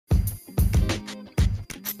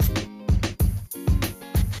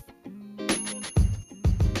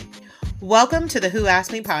Welcome to the Who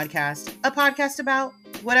Asked Me podcast, a podcast about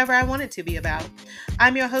whatever I want it to be about.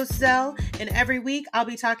 I'm your host, Zell, and every week I'll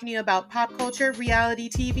be talking to you about pop culture, reality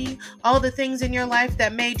TV, all the things in your life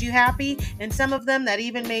that made you happy, and some of them that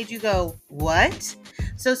even made you go, what?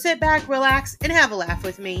 So sit back, relax, and have a laugh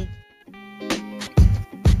with me.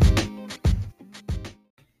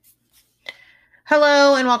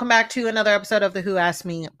 Hello, and welcome back to another episode of the Who Asked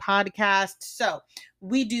Me podcast. So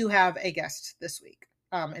we do have a guest this week.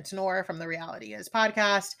 It's Noor from the Reality Is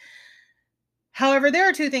podcast. However, there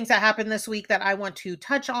are two things that happened this week that I want to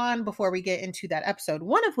touch on before we get into that episode.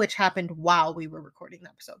 One of which happened while we were recording the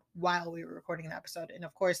episode. And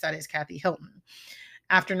of course, that is Kathy Hilton.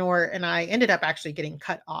 After Noor and I ended up actually getting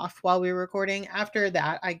cut off while we were recording. After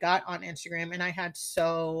that, I got on Instagram and I had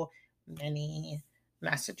so many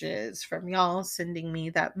messages from y'all sending me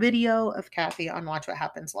that video of Kathy on Watch What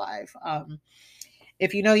Happens Live.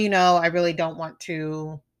 If you know, you know. I really don't want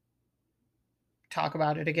to talk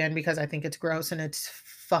about it again because I think it's gross and it's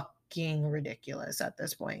fucking ridiculous at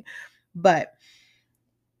this point. But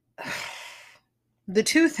the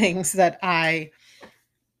two things that I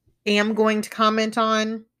am going to comment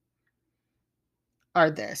on are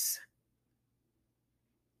this.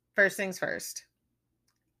 First things first.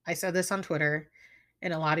 I said this on Twitter,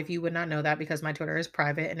 and a lot of you would not know that because my Twitter is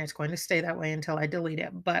private and it's going to stay that way until I delete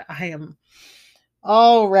it. But I am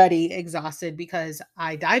already exhausted because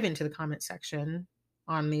I dive into the comment section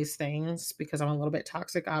on these things because I'm a little bit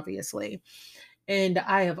toxic, obviously. And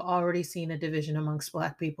I have already seen a division amongst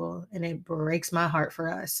Black people, and it breaks my heart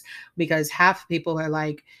for us because half people are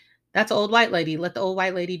like, that's an old white lady. Let the old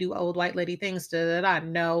white lady do old white lady things. Da, da, da.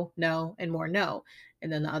 No, and more no.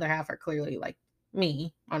 And then the other half are clearly like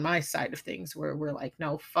me on my side of things where we're like,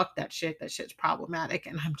 no, fuck that shit. That shit's problematic.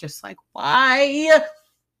 And I'm just like, why?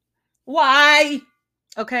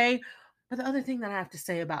 Okay. But the other thing that I have to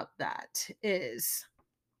say about that is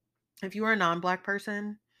if you are a non-Black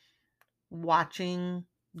person watching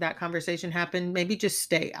that conversation happen, maybe just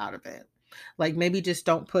stay out of it. Like maybe just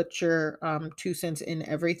don't put your 2 cents in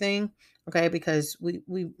everything. Okay. Because we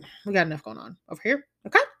got enough going on over here.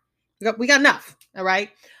 Okay. We got enough. All right.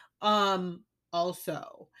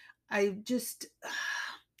 Also, I just,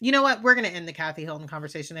 you know what? We're going to end the Kathy Hilton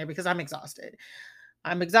conversation there because I'm exhausted.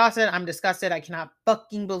 I'm disgusted. I cannot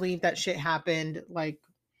fucking believe that shit happened. Like,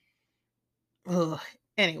 ugh.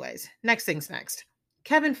 Anyways, next thing's next.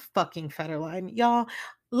 Kevin fucking Federline. Y'all,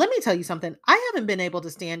 let me tell you something. I haven't been able to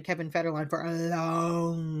stand Kevin Federline for a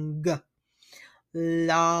long.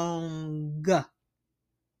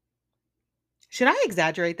 Should I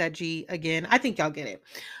exaggerate that G again? I think y'all get it.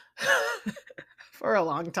 For a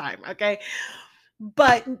long time, okay?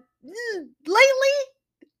 But lately,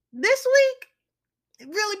 this week,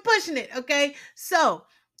 really pushing it, okay? So,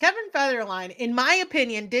 Kevin Federline, in my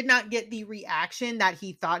opinion, did not get the reaction that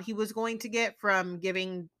he thought he was going to get from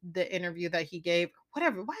giving the interview that he gave,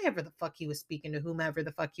 whatever the fuck he was speaking to, whomever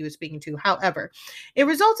the fuck he was speaking to. However, it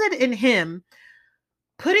resulted in him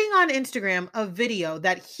putting on Instagram a video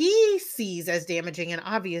that he sees as damaging, and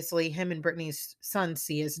obviously him and Britney's son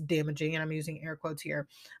see as damaging, and I'm using air quotes here,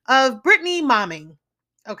 of Britney momming,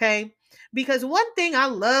 okay? Because one thing I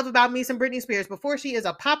love about me some Britney Spears, before she is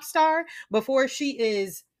a pop star, before she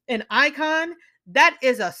is an icon, that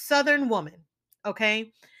is a Southern woman,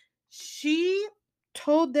 okay? She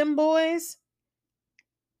told them boys,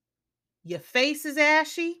 your face is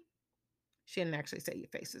ashy. She didn't actually say your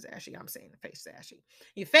face is ashy. I'm saying the face is ashy.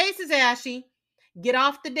 Your face is ashy. Get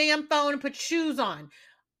off the damn phone and put your shoes on.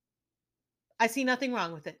 I see nothing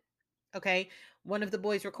wrong with it. Okay. One of the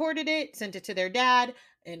boys recorded it, sent it to their dad,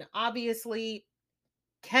 and obviously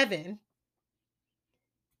Kevin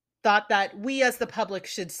thought that we as the public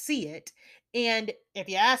should see it. And if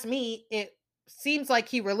you ask me, it seems like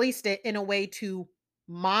he released it in a way to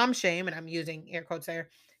mom shame, and I'm using air quotes there,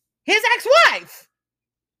 his ex-wife,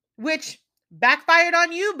 which backfired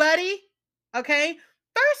on you, buddy. Okay?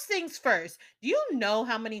 First things first. Do you know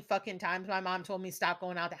how many fucking times my mom told me stop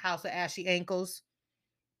going out the house with ashy ankles?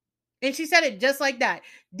 And she said it just like that.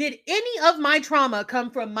 Did any of my trauma come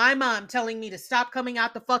from my mom telling me to stop coming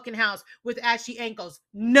out the fucking house with ashy ankles?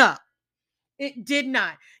 No, it did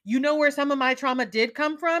not. You know where some of my trauma did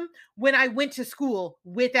come from? When I went to school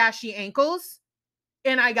with ashy ankles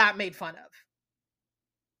and I got made fun of.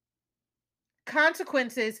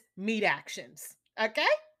 Consequences meet actions. Okay?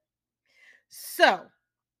 So,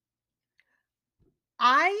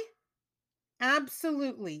 I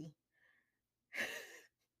absolutely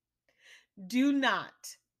do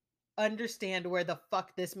not understand where the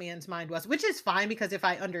fuck this man's mind was, which is fine because if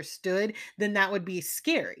I understood, then that would be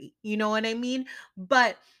scary. You know what I mean?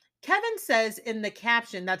 But Kevin says in the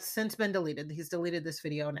caption that's since been deleted. He's deleted this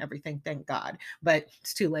video and everything, thank God. But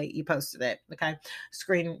it's too late. He posted it. Okay.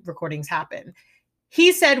 Screen recordings happen.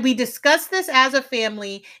 He said, "We discussed this as a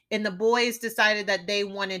family, and the boys decided that they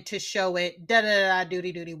wanted to show it. Da da da,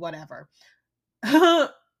 doody doody, whatever."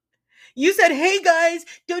 You said, "Hey guys,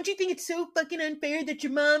 don't you think it's so fucking unfair that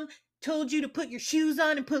your mom told you to put your shoes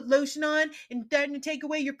on and put lotion on and threatened to take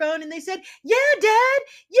away your phone?" And they said, "Yeah, Dad.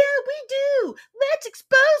 Yeah, we do. Let's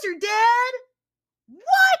expose her, Dad."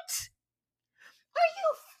 What? Are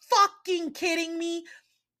you fucking kidding me?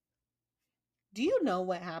 Do you know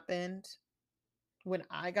what happened when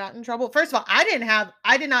I got in trouble? First of all, I did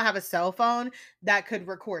not have a cell phone that could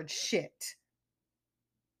record shit.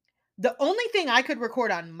 The only thing I could record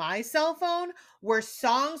on my cell phone were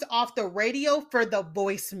songs off the radio for the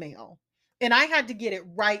voicemail. And I had to get it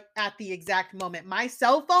right at the exact moment. My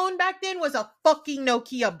cell phone back then was a fucking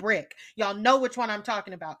Nokia brick. Y'all know which one I'm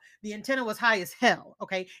talking about. The antenna was high as hell,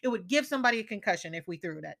 okay? It would give somebody a concussion if we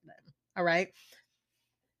threw it at them, all right?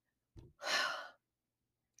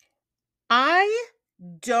 I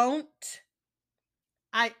don't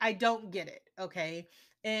I don't get it, okay?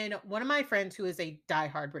 And one of my friends who is a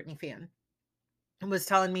diehard Britney fan was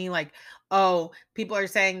telling me like, "Oh, people are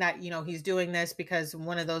saying that, he's doing this because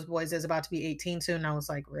one of those boys is about to be 18 soon." And I was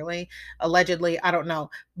like, "Really?" Allegedly, I don't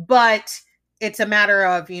know. But it's a matter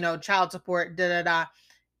of, child support, da da da.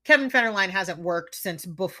 Kevin Federline hasn't worked since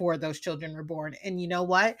before those children were born. And you know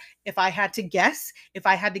what? If I had to guess,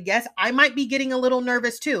 I might be getting a little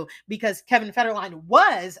nervous too, because Kevin Federline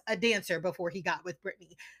was a dancer before he got with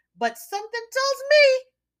Britney. But something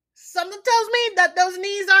tells me that those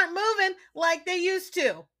knees aren't moving like they used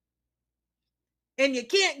to. And you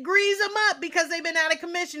can't grease them up because they've been out of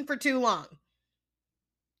commission for too long.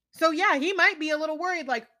 So yeah, he might be a little worried,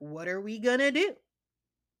 like, what are we gonna do?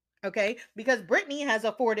 Okay, because Brittany has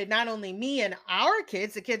afforded not only me and our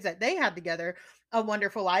kids, the kids that they had together, a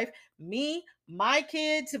wonderful life. Me, my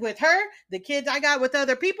kids with her, the kids I got with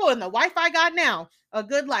other people, and the wife I got now, a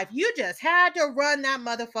good life. You just had to run that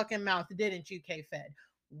motherfucking mouth, didn't you, K-Fed?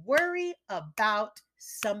 Worry about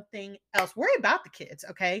something else. Worry about the kids,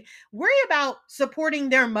 okay? Worry about supporting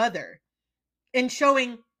their mother and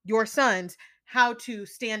showing your sons how to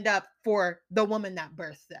stand up for the woman that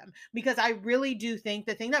birthed them. Because I really do think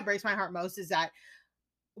the thing that breaks my heart most is that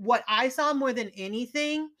what I saw more than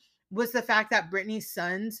anything was the fact that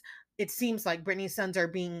it seems like Britney's sons are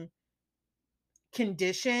being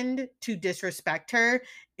conditioned to disrespect her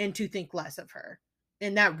and to think less of her.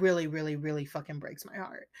 And that really, really, really fucking breaks my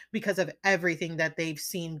heart because of everything that they've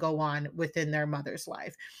seen go on within their mother's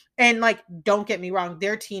life. And like, don't get me wrong,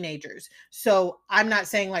 they're teenagers. So I'm not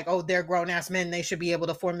saying like, oh, they're grown ass men. They should be able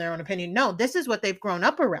to form their own opinion. No, this is what they've grown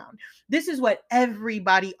up around. This is what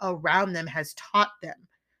everybody around them has taught them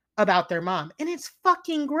about their mom. And it's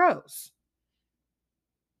fucking gross.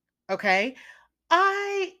 Okay.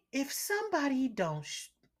 If somebody don't,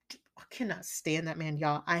 I cannot stand that man,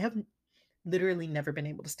 y'all. I have literally never been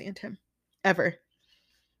able to stand him ever.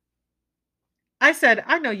 I said,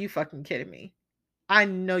 I know you fucking kidding me. I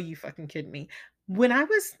know you fucking kidding me. When I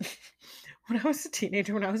was when I was a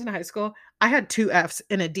teenager, when I was in high school, I had two F's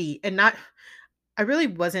and a D, and not I really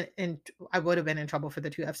wasn't in I would have been in trouble for the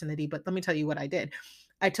two F's and the D, but let me tell you what I did.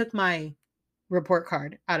 I took my report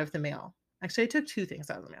card out of the mail. Actually, I took two things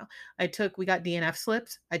out of the mail. We got DNF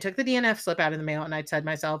slips. I took the DNF slip out of the mail and I said to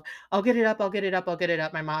myself, I'll get it up, I'll get it up, I'll get it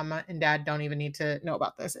up. My mom and dad don't even need to know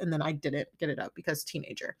about this. And then I didn't get it up because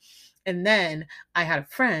teenager. And then I had a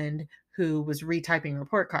friend who was retyping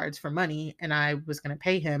report cards for money and I was going to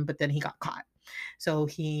pay him, but then he got caught. So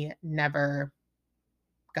he never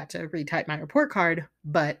got to retype my report card,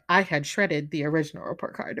 but I had shredded the original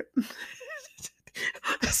report card.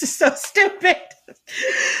 This is so stupid.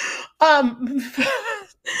 Um,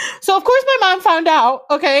 so of course my mom found out.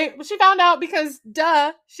 Okay, she found out because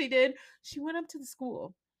duh, she did. She went up to the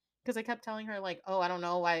school because I kept telling her like, "Oh, I don't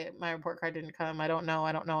know why my report card didn't come. I don't know.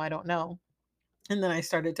 I don't know. I don't know." And then I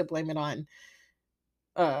started to blame it on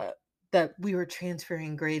uh that we were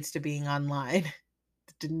transferring grades to being online.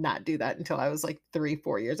 Did not do that until I was like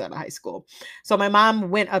 3-4 years out of high school. So my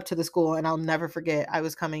mom went up to the school and I'll never forget. I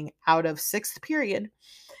was coming out of sixth period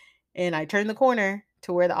and I turned the corner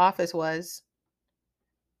to where the office was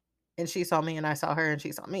and she saw me and I saw her and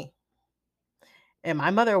she saw me. And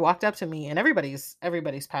my mother walked up to me and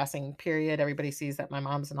everybody's passing period. Everybody sees that my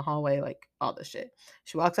mom's in the hallway, like all this shit.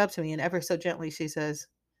 She walks up to me and ever so gently she says,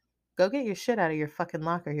 "Go get your shit out of your fucking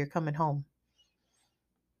locker. You're coming home."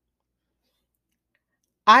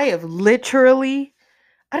 I have literally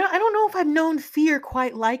I don't know if I've known fear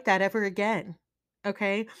quite like that ever again.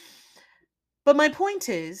 Okay? But my point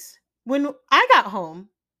is, when I got home,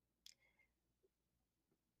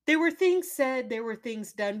 there were things said, there were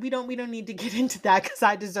things done. We don't need to get into that because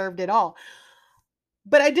I deserved it all.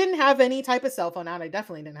 But I didn't have any type of cell phone out. I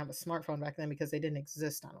definitely didn't have a smartphone back then because they didn't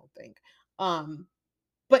exist, I don't think.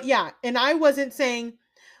 But yeah, and I wasn't saying,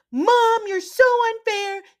 Mom, you're so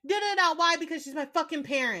unfair. Da da da. Why? Because she's my fucking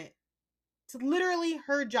parent. It's literally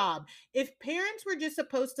her job. If parents were just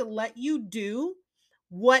supposed to let you do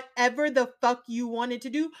whatever the fuck you wanted to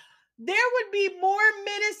do, there would be more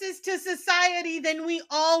menaces to society than we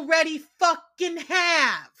already fucking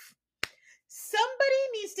have. Somebody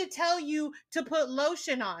needs to tell you to put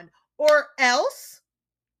lotion on, or else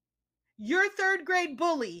your third grade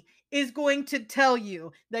bully is going to tell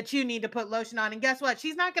you that you need to put lotion on. And guess what?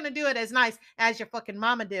 She's not going to do it as nice as your fucking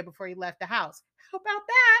mama did before you left the house. How about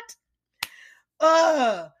that?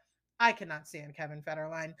 Ugh. I cannot stand Kevin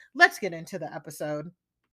Federline. Let's get into the episode.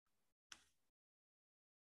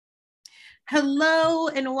 Hello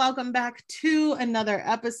and welcome back to another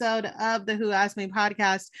episode of the Who Asked Me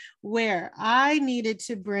podcast, where I needed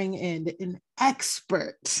to bring in an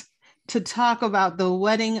expert to talk about the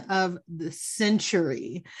wedding of the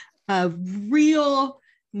century, a real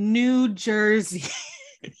New Jersey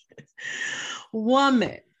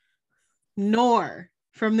woman, Noor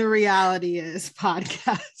from the Reality Is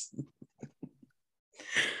podcast.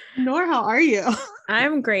 Noor, how are you?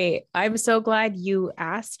 I'm great. I'm so glad you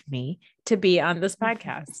asked me to be on this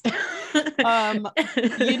podcast.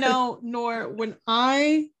 Noor, when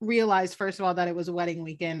I realized, first of all, that it was a wedding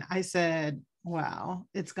weekend, I said, wow,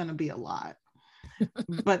 it's going to be a lot.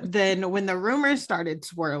 But then when the rumors started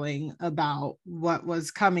swirling about what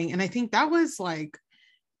was coming, and I think that was like,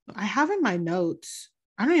 I have in my notes,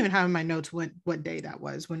 I don't even have in my notes what day that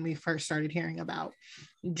was when we first started hearing about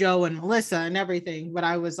Joe and Melissa and everything. But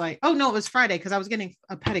I was like, oh no, it was Friday because I was getting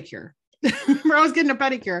a pedicure. Remember, I was getting a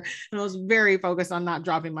pedicure and I was very focused on not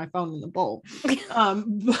dropping my phone in the bowl. But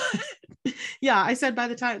yeah, I said by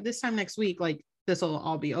the time this time next week, like this will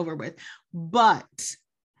all be over with. But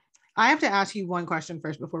I have to ask you one question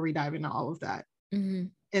first before we dive into all of that. Mm-hmm.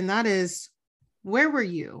 And that is, where were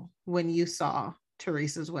you when you saw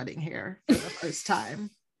Teresa's wedding hair for the first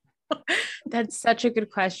time? That's such a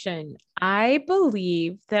good question. I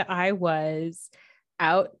believe that I was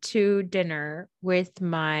out to dinner with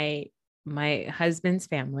my husband's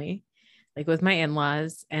family, like with my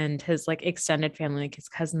in-laws and his like extended family, like his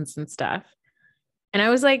cousins and stuff. And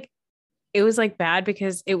I was like, it was like bad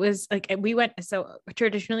because it was like, we went, so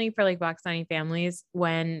traditionally for like Pakistani families,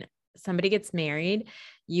 when somebody gets married,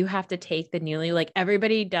 you have to take the like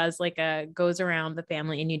everybody does like goes around the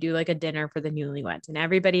family and you do like a dinner for the newlyweds and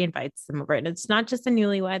everybody invites them over. And it's not just the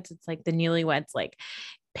newlyweds, it's like the newlyweds, like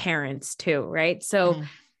parents too. Right. So,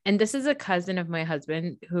 and this is a cousin of my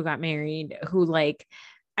husband who got married, who like,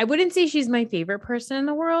 I wouldn't say she's my favorite person in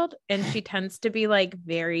the world. And she tends to be like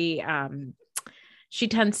very, she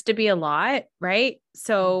tends to be a lot. Right.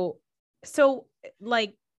 So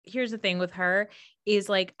like, here's the thing with her is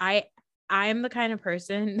like, I'm the kind of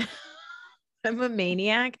person, I'm a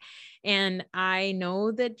maniac and I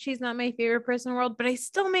know that she's not my favorite person in the world, but I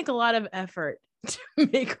still make a lot of effort to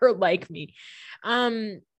make her like me.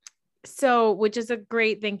 So, which is a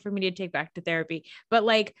great thing for me to take back to therapy, but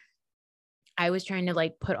like, I was trying to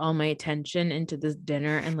like put all my attention into this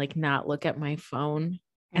dinner and like not look at my phone.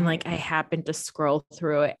 And like, I happened to scroll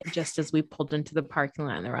through it just as we pulled into the parking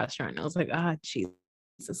lot in the restaurant. I was like, oh,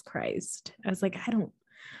 Jesus Christ. I was like, I don't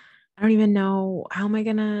even know. How am I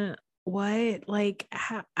gonna, what? Like,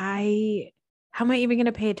 how am I even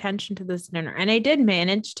gonna pay attention to this dinner? And I did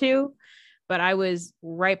manage to, but I was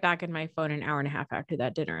right back in my phone an hour and a half after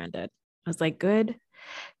that dinner ended. I was like, good.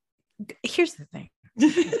 Here's the thing.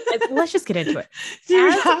 Let's just get into it.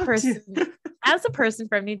 As a person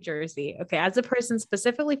from New Jersey, okay, as a person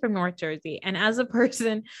specifically from North Jersey, and as a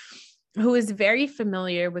person who is very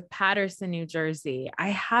familiar with Paterson, New Jersey, I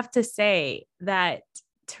have to say that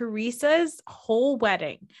Teresa's whole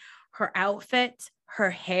wedding, her outfit, her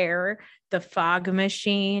hair, the fog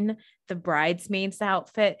machine, the bridesmaid's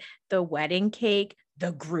outfit, the wedding cake,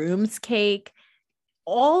 the groom's cake,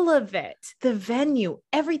 all of it, the venue,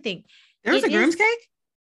 everything. There was a groom's cake?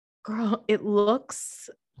 Girl, it looks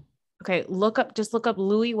okay. Just look up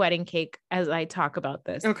Louis wedding cake as I talk about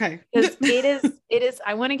this. Okay. Because it is,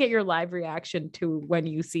 I want to get your live reaction to when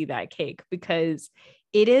you see that cake, because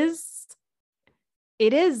it is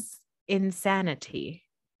insanity.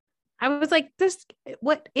 I was like,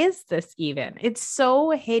 what is this even? It's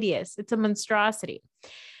so hideous. It's a monstrosity.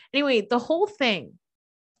 Anyway, the whole thing,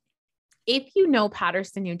 if you know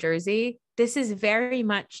Paterson, New Jersey, this is very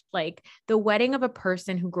much like the wedding of a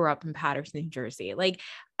person who grew up in Paterson, New Jersey. Like,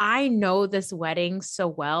 I know this wedding so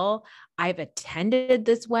well. I've attended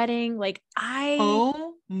this wedding. Like,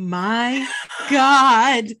 oh my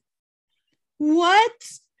God. What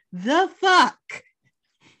the fuck?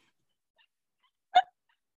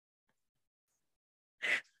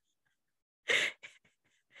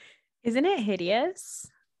 Isn't it hideous?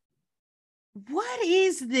 What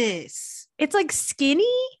is this? It's like skinny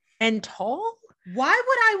and tall. Why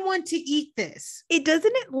would I want to eat this? It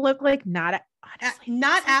doesn't it look like not honestly,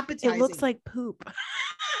 not appetizing. It looks like poop.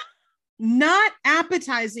 Not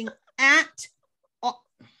appetizing at all.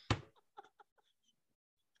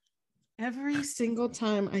 Every single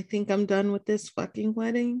time I think I'm done with this fucking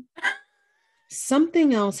wedding,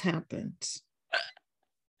 something else happens.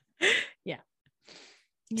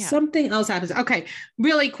 Yeah. Something else happens. Okay,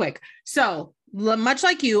 really quick. So much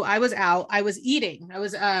like you, I was out. I was eating. I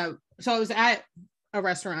was at a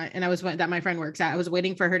restaurant, and that my friend works at. I was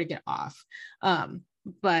waiting for her to get off.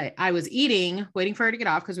 But I was eating, waiting for her to get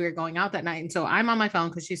off because we were going out that night. And so I'm on my phone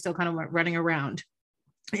because she's still kind of running around.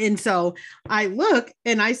 And so I look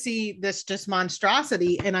and I see this just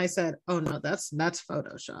monstrosity, and I said, "Oh no, that's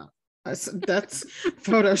Photoshop." That's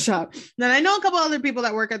Photoshop. Then I know a couple other people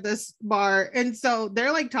that work at this bar, and so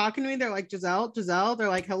they're like talking to me. They're like, Giselle. They're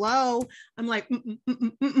like, hello. I'm like,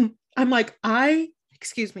 I'm like,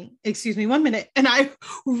 excuse me, 1 minute. And I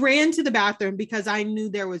ran to the bathroom because I knew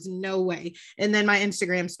there was no way. And then my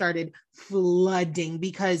Instagram started flooding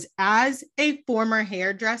because as a former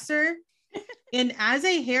hairdresser, and as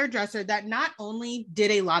a hairdresser that not only did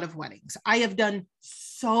a lot of weddings, I have done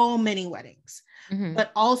so many weddings. Mm-hmm.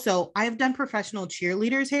 But also I have done professional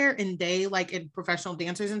cheerleaders hair, and they like in professional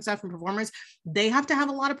dancers and stuff and performers, they have to have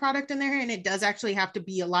a lot of product in their hair, and it does actually have to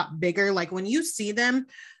be a lot bigger. Like when you see them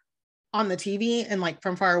on the TV and like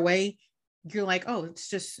from far away, you're like, oh, it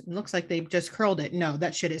looks like they've just curled it. No,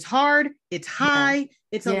 that shit is hard. It's high.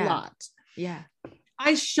 It's a lot. Yeah.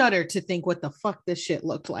 I shudder to think what the fuck this shit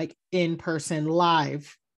looked like in person,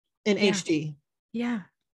 live in HD. Yeah.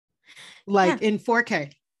 Like in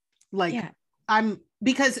 4K. Like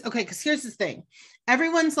because here's the thing.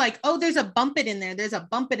 Everyone's like, oh, there's a bump it in there. There's a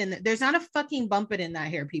bump it in there. There's not a fucking bump it in that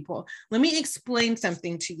hair, people. Let me explain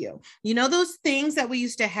something to you. You know, those things that we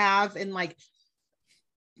used to have in like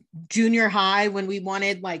junior high when we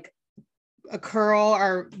wanted like a curl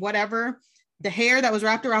or whatever, the hair that was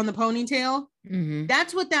wrapped around the ponytail. Mm-hmm.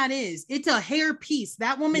 That's what that is. It's a hair piece.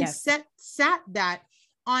 That woman sat that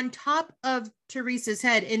on top of Teresa's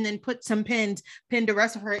head and then pinned the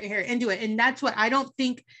rest of her hair into it. And that's what I don't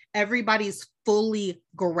think everybody's fully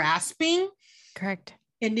grasping. Correct.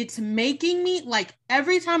 And it's making me like,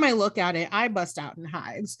 every time I look at it, I bust out in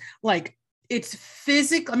hives. Like it's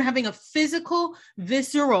physical. I'm having a physical,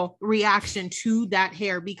 visceral reaction to that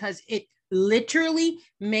hair because it literally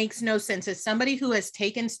makes no sense. As somebody who has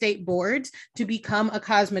taken state boards to become a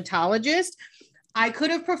cosmetologist, I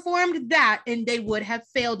could have performed that and they would have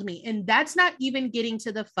failed me. And that's not even getting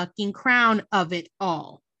to the fucking crown of it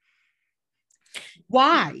all.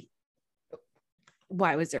 Why?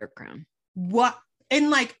 Why was there a crown? What? And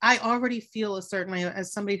like, I already feel a certain way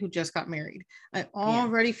as somebody who just got married. I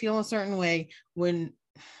already feel a certain way when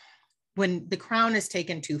the crown is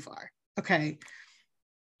taken too far. Okay.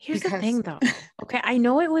 Here's the thing though. Okay. I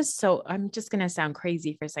know it was I'm just going to sound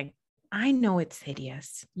crazy for a second. I know it's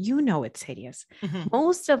hideous. You know it's hideous. Mm-hmm.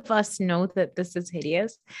 Most of us know that this is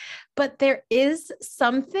hideous, but there is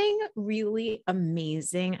something really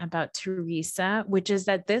amazing about Teresa, which is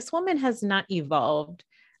that this woman has not evolved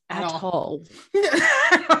at all.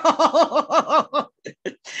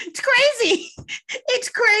 It's crazy. It's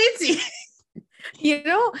crazy. You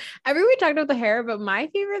know, everybody talked about the hair, but my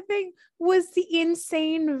favorite thing was the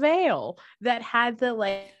insane veil that had the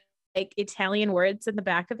like Italian words in the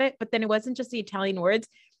back of it, but then it wasn't just the Italian words,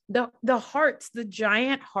 the hearts, the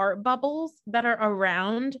giant heart bubbles that are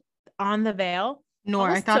around on the veil. Noor,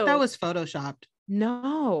 I thought that was photoshopped.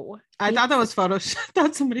 No, I thought that was photoshopped. I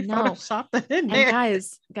thought somebody photoshopped that in there. And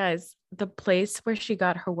guys, the place where she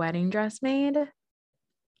got her wedding dress made,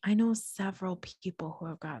 I know several people who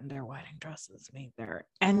have gotten their wedding dresses made there,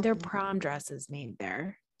 and their prom dresses made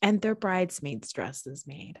there, and their bridesmaids dresses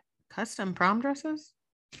made. Custom prom dresses?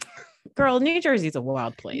 Girl, New Jersey's a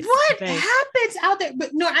wild place. What Okay. happens out there? But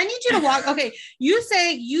no, I need you to walk. Okay, you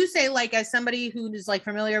say like, as somebody who is like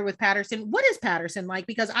familiar with Patterson, what is Patterson like?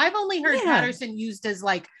 Because I've only heard Yeah. Patterson used as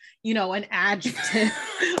like, an adjective.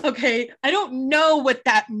 Okay, I don't know what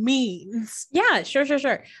that means. Yeah, sure.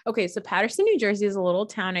 Okay, so Patterson, New Jersey is a little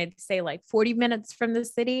town, I'd say like 40 minutes from the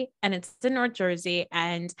city, and it's in North Jersey.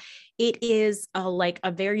 And it is like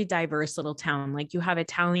a very diverse little town. Like you have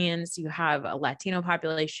Italians, you have a Latino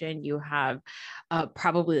population, you have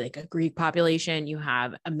probably like a Greek population, you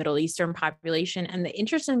have a Middle Eastern population. And the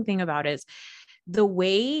interesting thing about it is the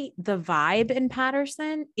way the vibe in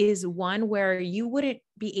Patterson is one where you wouldn't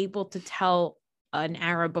be able to tell an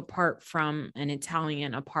Arab apart from an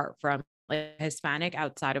Italian, apart from like Hispanic,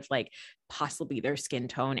 outside of like possibly their skin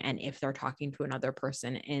tone and if they're talking to another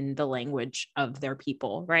person in the language of their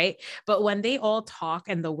people, right? But when they all talk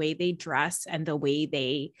and the way they dress and the way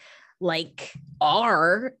they like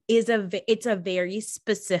are it's a very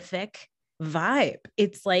specific vibe.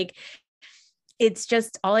 It's like it's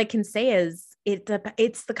just all I can say is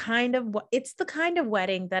it's the kind of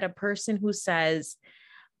wedding that a person who says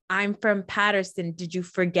I'm from Patterson, did you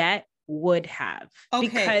forget, would have, Okay.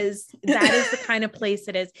 because that is the kind of place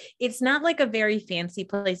it is. It's not like a very fancy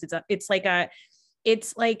place. It's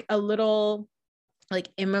like a little like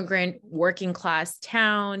immigrant working class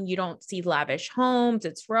town. You don't see lavish homes.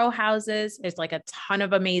 It's row houses. There's like a ton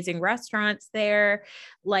of amazing restaurants there.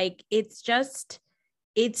 Like it's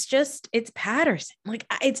Patterson. Like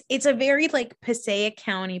it's a very like Passaic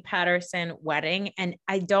County Patterson wedding. And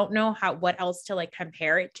I don't know what else to like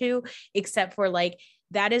compare it to, except for like,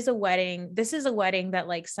 that is a wedding. This is a wedding that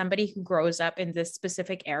like somebody who grows up in this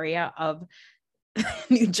specific area of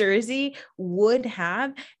New Jersey would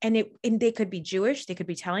have. And they could be Jewish, they could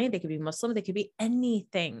be Italian, they could be Muslim, they could be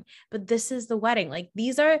anything. But this is the wedding. Like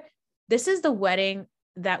this is the wedding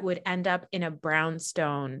that would end up in a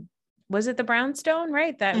brownstone. Was it the brownstone,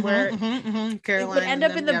 right? That where it would Caroline end and up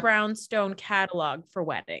them. in the Yep. brownstone catalog for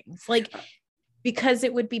weddings. Like, because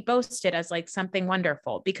it would be boasted as like something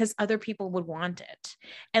wonderful because other people would want it.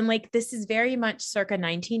 And like, this is very much circa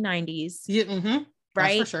 1990s, Yeah, that's for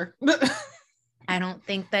right? sure. I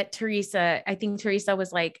think Teresa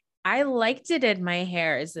was like, I liked it in my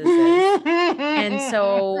hair as this is. And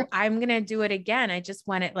so I'm going to do it again. I just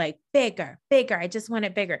want it like bigger. I just want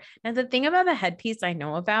it bigger. Now, the thing about the headpiece I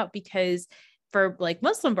know about, because for like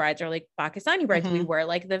Muslim brides or like Pakistani brides, we wear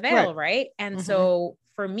like the veil, right? And so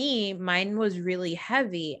for me, mine was really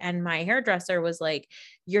heavy. And my hairdresser was like,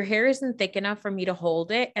 your hair isn't thick enough for me to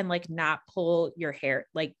hold it and like not pull your hair.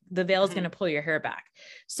 Like the veil is going to pull your hair back.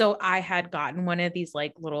 So I had gotten one of these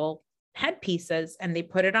like little headpieces and they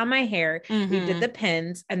put it on my hair. They did the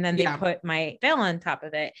pins and then they put my veil on top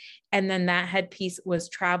of it. And then that headpiece was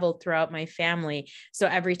traveled throughout my family. So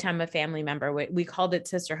every time a family member, we called it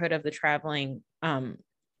Sisterhood of the Traveling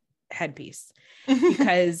headpiece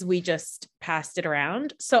because we just passed it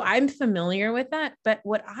around. So I'm familiar with that. But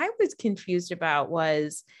what I was confused about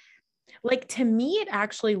was like, to me, it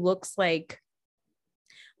actually looks like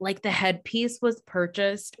the headpiece was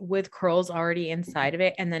purchased with curls already inside of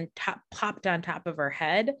it and then popped on top of her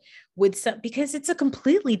head with some, because it's a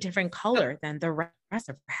completely different color than the rest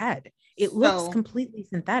of her head. It looks completely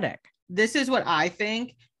synthetic. This is what I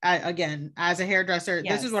think. Again, as a hairdresser,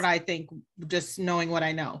 this is what I think, just knowing what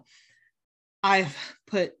I know. I've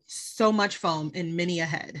put so much foam in many a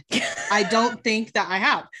head. I don't think that I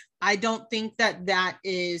have. I don't think that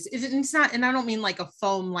is, it's not, and I don't mean like a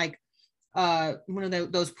foam, like one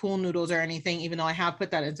of those pool noodles or anything, even though I have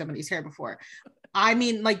put that in somebody's hair before. I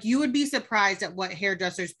mean, like, you would be surprised at what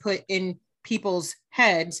hairdressers put in people's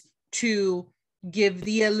heads to give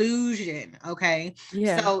the illusion. Okay.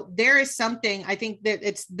 Yeah. So there is something, I think that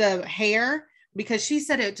it's the hair, because she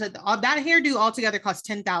said that hairdo altogether costs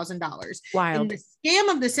 $10,000. Wild. And the scam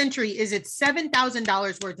of the century is it's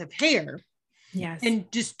 $7,000 worth of hair. Yes. And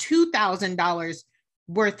just $2,000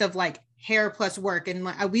 worth of like hair plus work. And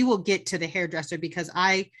we will get to the hairdresser because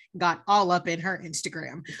I got all up in her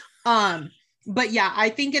Instagram. But yeah, I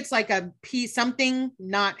think it's like a piece, something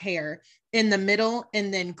not hair in the middle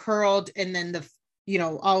and then curled, and then the,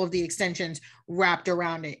 all of the extensions wrapped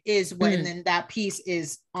around it is what, and then that piece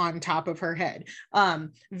is on top of her head.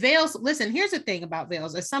 Veils. Listen, here's the thing about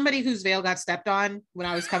veils. As somebody whose veil got stepped on when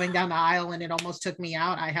I was coming down the aisle and it almost took me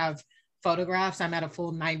out, I have photographs. I'm at a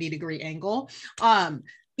full 90-degree angle.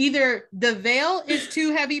 Either the veil is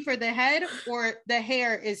too heavy for the head or the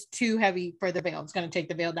hair is too heavy for the veil. It's going to take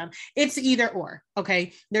the veil down. It's either or.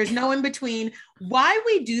 Okay. There's no in between. Why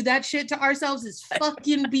we do that shit to ourselves is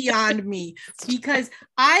fucking beyond me, because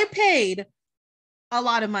I paid a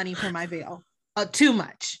lot of money for my veil. Too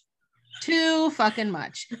much. Too fucking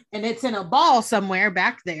much. And it's in a ball somewhere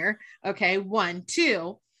back there. Okay. 1,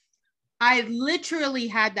 2. I literally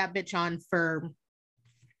had that bitch on for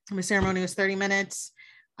my ceremony was 30 minutes.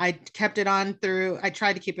 I kept it on through, I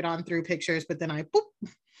tried to keep it on through pictures, but then I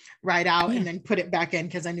right out and then put it back in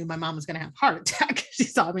because I knew my mom was going to have a heart attack. She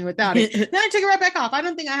saw me without it. Then I took it right back off. I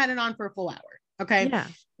don't think I had it on for a full hour. Okay. Yeah.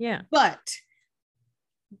 Yeah. But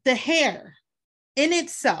the hair in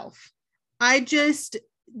itself,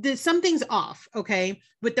 something's off, okay,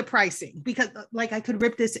 with the pricing because like I could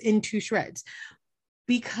rip this into shreds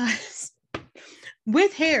because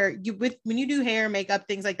with hair, when you do hair, makeup,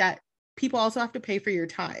 things like that, people also have to pay for your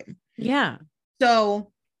time. Yeah.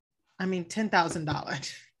 So, I mean,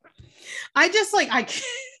 $10,000. I just like I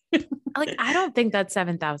can't. Like, I don't think that's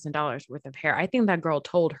 $7,000 worth of hair. I think that girl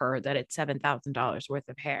told her that it's $7,000 worth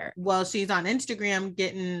of hair. Well, she's on Instagram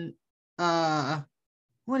getting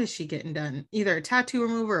what is she getting done? Either a tattoo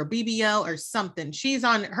remover or BBL or something. She's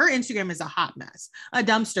on her Instagram is a hot mess, a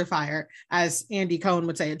dumpster fire, as Andy Cohen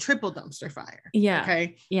would say, a triple dumpster fire. Yeah.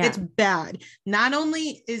 Okay. Yeah. It's bad. Not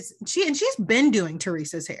only is she, and she's been doing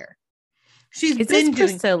Teresa's hair. She's Is been this doing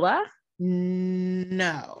Priscilla?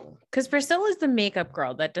 No. Because Priscilla's the makeup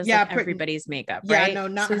girl that does like everybody's makeup, right? Yeah, no,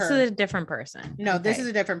 not so her. This is a different person. No, okay. This is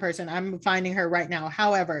a different person. I'm finding her right now.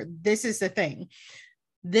 However, this is the thing.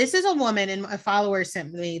 This is a woman, and a follower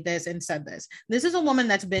sent me this and said this. This is a woman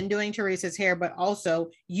that's been doing Teresa's hair, but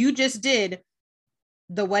also you just did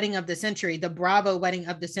the wedding of the century, the Bravo wedding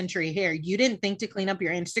of the century hair. You didn't think to clean up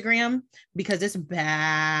your Instagram because it's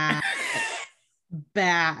bad.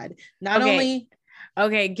 Bad. Not only.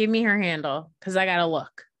 Okay, give me her handle because I gotta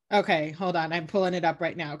look. Okay, hold on. I'm pulling it up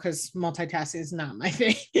right now because multitasking is not my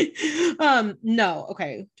thing. No.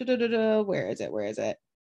 Okay. Where is it? Where is it?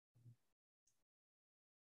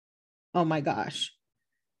 Oh my gosh.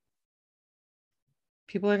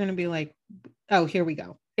 People are going to be like, oh, here we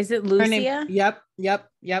go. Is it Lucia? Yep.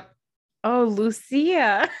 Oh,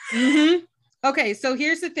 Lucia. Mm-hmm. Okay, so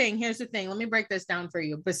here's the thing. Let me break this down for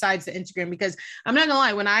you besides the Instagram, because I'm not gonna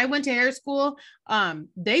lie, when I went to hair school,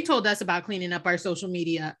 they told us about cleaning up our social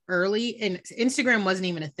media early, and Instagram wasn't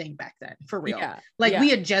even a thing back then, for real. We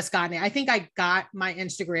had just gotten it. I think I got my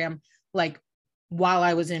Instagram like while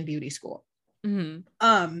I was in beauty school.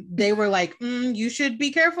 Mm-hmm. They were like, you should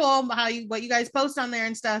be careful what you guys post on there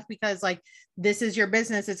and stuff, because like this is your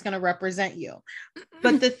business, it's gonna represent you.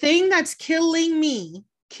 But the thing that's killing me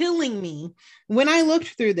when I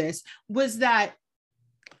looked through this was that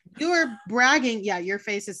you're bragging. Yeah, your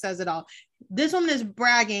face says it all. This woman is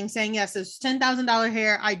bragging, saying, yes, it's $10,000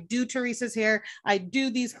 hair. I do Teresa's hair. I do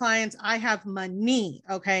these clients. I have money.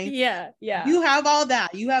 Okay. Yeah. You have all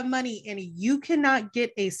that. You have money, and you cannot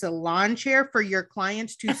get a salon chair for your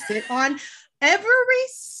clients to sit on. Every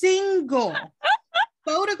single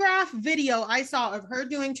photograph, video I saw of her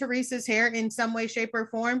doing Teresa's hair in some way, shape, or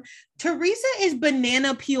form, Teresa is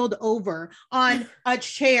banana peeled over on a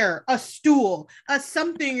chair, a stool, a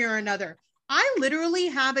something or another. I literally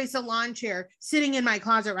have a salon chair sitting in my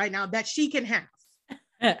closet right now that she can have.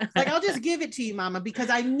 Like, I'll just give it to you, mama, because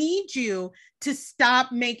I need you to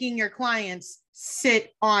stop making your clients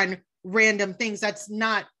sit on random things. That's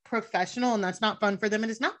not professional, and that's not fun for them,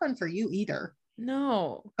 and it's not fun for you either.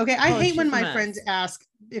 No. Okay. I hate when my friends ask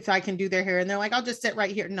if I can do their hair and they're like, I'll just sit right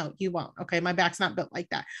here. No, you won't. Okay. My back's not built like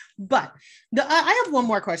that. But I have one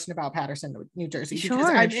more question about Patterson, New Jersey,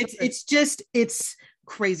 because it's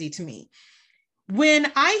crazy to me.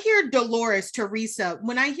 When I hear Dolores, Teresa,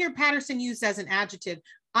 when I hear Patterson used as an adjective,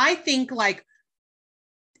 I think like,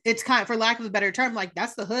 it's kind of, for lack of a better term, like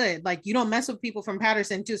that's the hood. Like, you don't mess with people from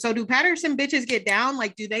Patterson too. So do Patterson bitches get down?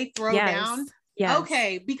 Like, do they throw down? Yes.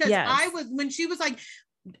 Okay, because when she was like,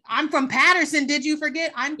 I'm from Patterson, did you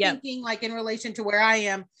forget? I'm thinking like in relation to where I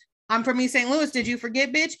am. I'm from East St. Louis. Did you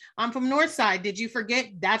forget, bitch? I'm from North Side. Did you forget?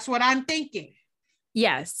 That's what I'm thinking.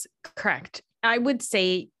 Yes, correct. I would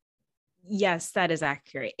say, yes, that is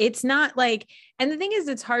accurate. It's not like, and the thing is,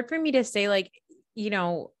 it's hard for me to say like,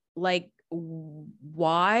 like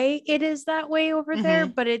why it is that way over there,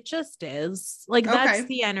 but it just is like, that's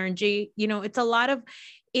the energy, it's a lot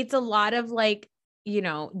of like,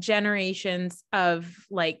 generations of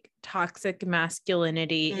like toxic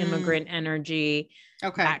masculinity, immigrant energy,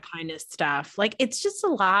 that kind of stuff. Like, it's just a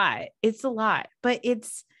lot. It's a lot, but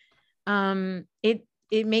it's,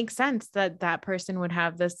 it makes sense that person would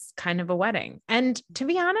have this kind of a wedding. And to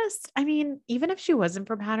be honest, I mean, even if she wasn't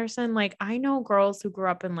from Patterson, like I know girls who grew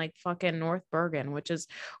up in like fucking North Bergen,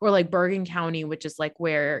 or like Bergen County, which is like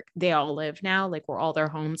where they all live now, like where all their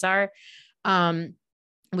homes are.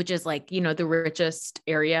 Which is like, the richest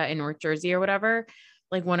area in North Jersey or whatever,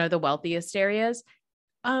 like one of the wealthiest areas.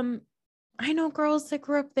 I know girls that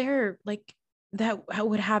grew up there, like that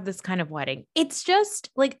would have this kind of wedding. It's just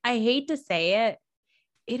like, I hate to say it.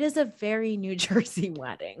 It is a very New Jersey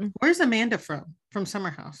wedding. Where's Amanda from? From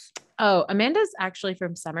Summer House. Oh, Amanda's actually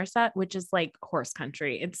from Somerset, which is like horse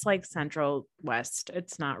country. It's like Central West.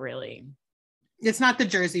 It's not really. It's not the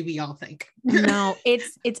Jersey we all think. No,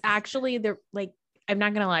 it's actually the like, I'm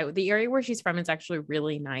not gonna lie, the area where she's from is actually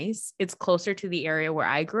really nice. It's closer to the area where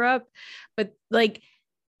I grew up, but like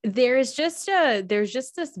there's just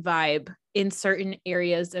this vibe in certain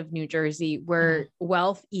areas of New Jersey where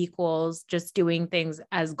wealth equals just doing things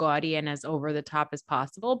as gaudy and as over the top as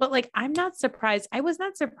possible. But like, I'm not surprised. I was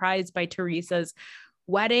not surprised by Teresa's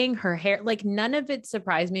wedding, her hair, like none of it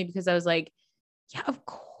surprised me because I was like, yeah,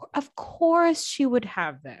 of course she would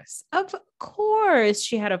have this. Of course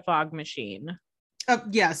she had a fog machine.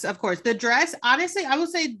 Yes, of course. The dress, honestly, I will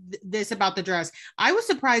say this about the dress. I was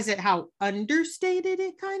surprised at how understated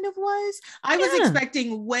it kind of was. I was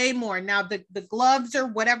expecting way more. Now, the gloves or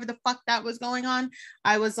whatever the fuck that was going on,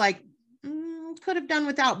 I was like, could have done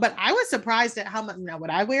without. But I was surprised at how much. Now,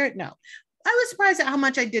 would I wear it? No. I was surprised at how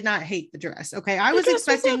much I did not hate the dress. Okay. I was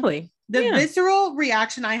expecting the visceral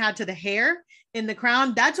reaction I had to the hair in the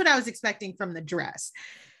crown. That's what I was expecting from the dress.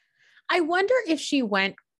 I wonder if she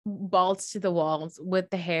went balls to the walls with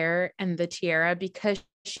the hair and the tiara because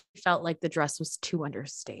she felt like the dress was too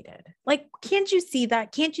understated. Like, can't you see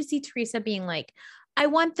that? Can't you see Teresa being like, I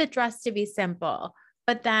want the dress to be simple,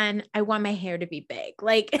 but then I want my hair to be big.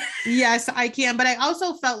 Like, yes, I can. But I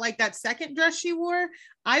also felt like that second dress she wore,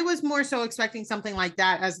 I was more so expecting something like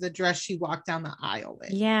that as the dress she walked down the aisle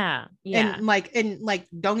in. Yeah. And like,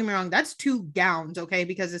 don't get me wrong, that's 2 gowns. Okay.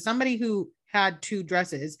 Because as somebody who had 2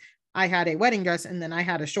 dresses, I had a wedding dress and then I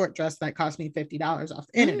had a short dress that cost me $50 off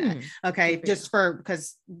the internet. Okay. Just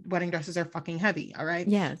because wedding dresses are fucking heavy. All right.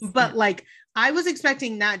 Yes. But like, I was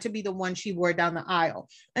expecting that to be the one she wore down the aisle.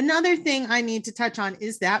 Another thing I need to touch on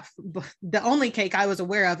is that the only cake I was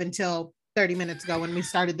aware of until 30 minutes ago when we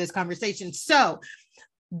started this conversation. So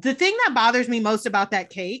the thing that bothers me most about that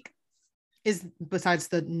cake is, besides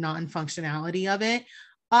the non-functionality of it,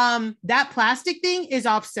 that plastic thing is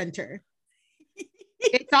off center.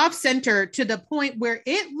 It's off center to the point where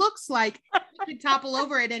it looks like it could topple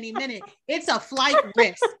over at any minute. It's a flight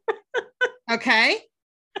risk. Okay.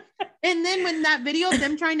 And then when that video of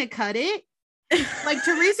them trying to cut it, like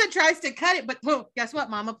Teresa tries to cut it, but oh, guess what?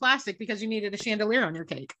 Mama plastic, because you needed a chandelier on your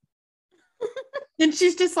cake. And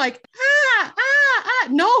she's just like,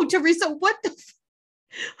 no, Teresa, what the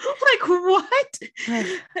like what?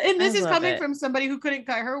 And this is coming from somebody who couldn't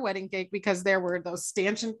cut her wedding cake because there were those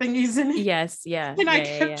stanchion thingies in it. Yes, yeah. And I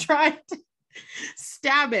kept trying to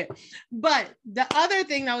stab it. But the other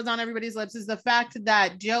thing that was on everybody's lips is the fact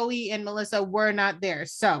that Joey and Melissa were not there.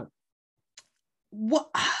 So what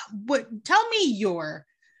tell me your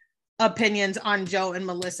opinions on Joe and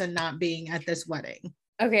Melissa not being at this wedding.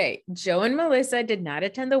 Okay, Joe and Melissa did not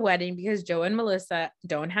attend the wedding because Joe and Melissa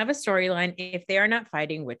don't have a storyline if they are not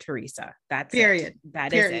fighting with Teresa. That's period. It.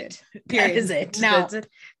 That is it. Period. That is it. Now,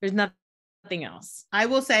 there's nothing else. I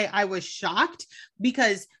will say I was shocked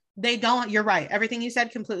because they don't, you're right. Everything you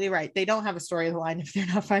said, completely right. They don't have a storyline if they're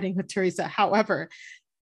not fighting with Teresa. However,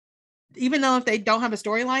 even though if they don't have a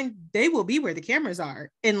storyline, they will be where the cameras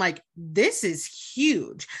are. And like, this is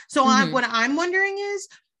huge. So what I'm wondering is,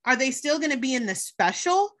 are they still going to be in the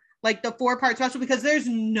special, like the 4-part special? Because there's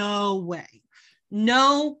no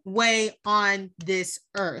way on this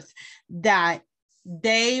earth that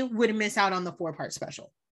they would miss out on the 4-part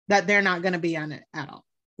special, that they're not going to be on it at all.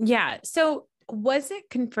 Yeah. So was it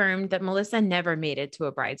confirmed that Melissa never made it to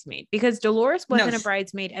a bridesmaid? Because Dolores wasn't a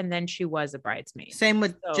bridesmaid and then she was a bridesmaid. Same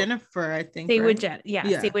with Jennifer, I think. Same with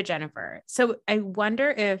Jennifer. So I wonder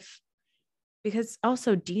if, because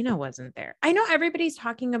also Dina wasn't there. I know everybody's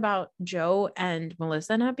talking about Joe and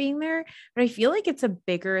Melissa not being there, but I feel like it's a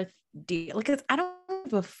bigger deal. Like, I don't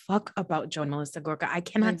give a fuck about Joe and Melissa Gorga. I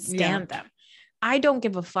cannot stand them. I don't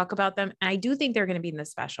give a fuck about them. And I do think they're going to be in the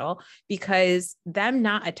special because them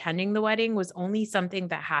not attending the wedding was only something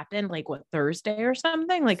that happened like Thursday or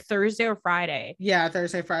something, like Thursday or Friday. Yeah.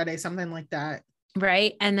 Thursday, Friday, something like that.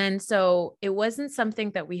 Right. And then, so it wasn't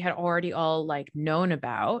something that we had already all known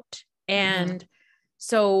about. And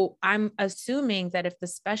so I'm assuming that if the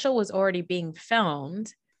special was already being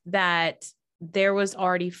filmed, that there was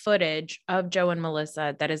already footage of Joe and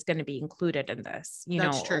Melissa that is going to be included in this,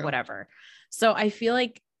 or whatever. So I feel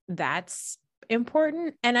like that's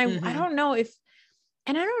important. And I don't know if,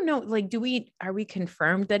 and I don't know, are we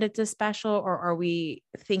confirmed that it's a special, or are we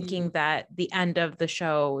thinking that the end of the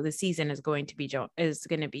show, the season is going to be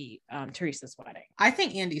Teresa's wedding? I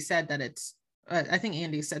think Andy said that it's I think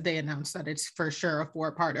Andy said they announced that it's for sure a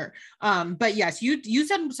 4-parter. But yes, you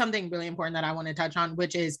said something really important that I want to touch on,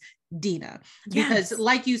 which is Dina, because Yes.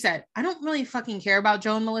 like you said, I don't really fucking care about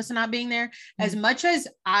Joe and Melissa not being there as much as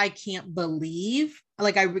I can't believe,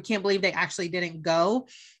 like I can't believe they actually didn't go.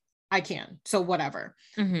 I can, so whatever.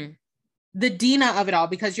 Mm-hmm. The Dina of it all,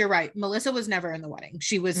 because you're right, Melissa was never in the wedding.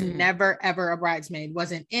 She was Mm-hmm. never ever a bridesmaid,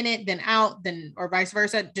 wasn't in it, then out, then or vice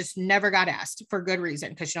versa, just never got asked for good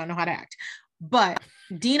reason because she don't know how to act. But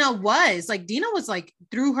Dina was like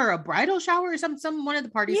threw her a bridal shower or some one of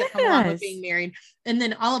the parties that come along with Yes. being married, and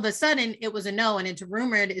then all of a sudden it was a no, and it's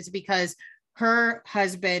rumored it's because her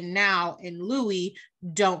husband now and Louis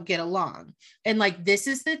don't get along. And like this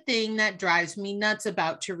is the thing that drives me nuts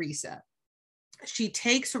about Teresa. She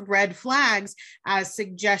takes red flags as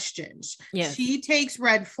suggestions. Yes. She takes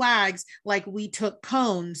red flags like we took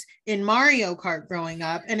cones in Mario Kart growing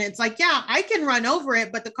up. And it's like, yeah, I can run over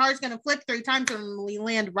it, but the car's going to flip 3 times and we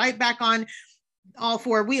land right back on all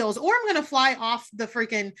 4 wheels, or I'm going to fly off the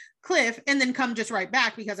freaking cliff and then come just right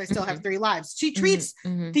back because I still have 3 lives. She treats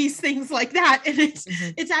these things like that. And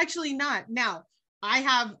it's actually not. Now, I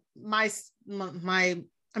have my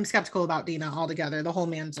I'm skeptical about Dina altogether, the whole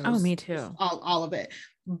Manzos. Oh, me too. All of it.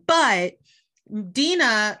 But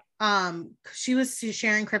Dina, she was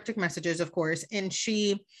sharing cryptic messages, of course, and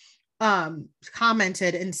she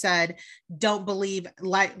commented and said, don't believe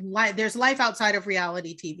there's life outside of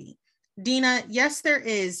reality TV. Dina, yes, there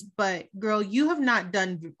is, but girl, you have not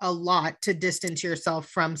done a lot to distance yourself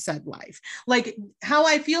from said life. Like how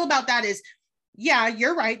I feel about that is, yeah,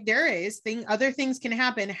 you're right. There is other things can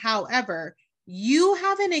happen. However, you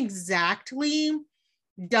haven't exactly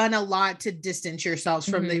done a lot to distance yourselves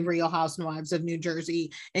from the Real Housewives of New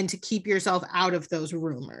Jersey and to keep yourself out of those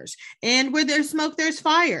rumors. And where there's smoke, there's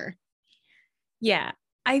fire. Yeah.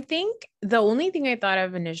 I think the only thing I thought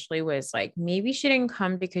of initially was like, maybe she didn't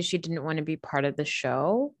come because she didn't want to be part of the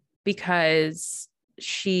show because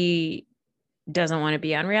she doesn't want to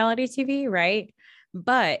be on reality TV. Right.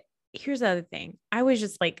 But here's the other thing. I was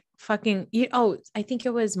just like fucking, I think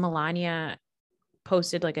it was Melania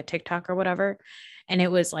posted like a TikTok or whatever. And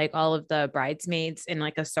it was like all of the bridesmaids in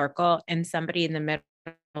like a circle and somebody in the middle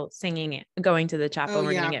singing it, going to the chapel,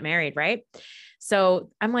 we're going to get married. Right.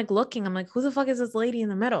 So I'm like looking, I'm like, who the fuck is this lady in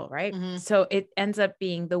the middle? Right. So it ends up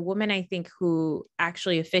being the woman, I think, who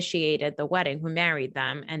actually officiated the wedding, who married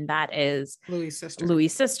them. And that is Louis'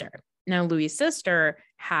 sister. Now, Louis' sister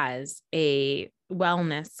has a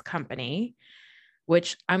wellness company,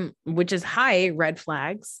 which is high red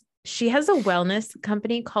flags. She has a wellness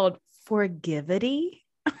company called Forgivity.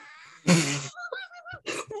 What?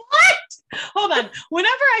 Hold on.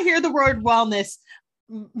 Whenever I hear the word wellness,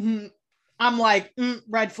 I'm like,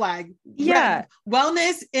 red flag. Yeah.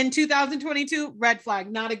 Wellness in 2022, red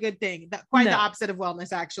flag. Not a good thing. Quite the opposite of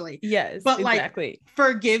wellness, actually. Yes, but exactly. Like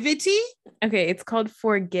forgivity. Okay, it's called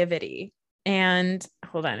Forgivity. And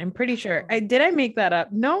hold on, I'm pretty sure. Did I make that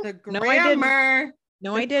up? No, no, I didn't.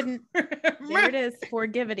 No, I didn't. There it is.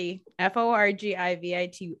 Forgivity.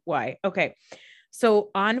 Forgivity. Okay. So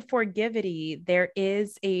on Forgivity, there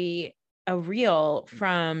is a reel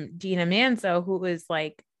from Dina Manzo who was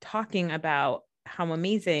like talking about how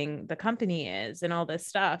amazing the company is and all this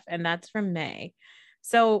stuff. And that's from May.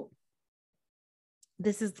 So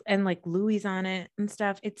this is, and like Louis on it and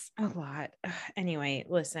stuff. It's a lot. Anyway,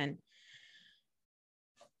 listen.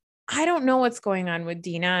 I don't know what's going on with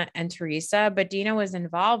Dina and Teresa, but Dina was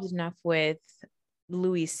involved enough with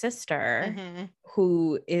Louis' sister,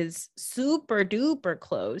 who is super duper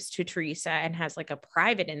close to Teresa and has like a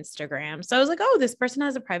private Instagram. So I was like, oh, this person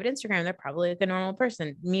has a private Instagram. They're probably like a normal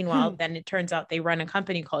person. Meanwhile, then it turns out they run a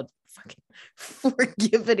company called fucking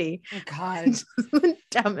Forgivity. Oh, God. The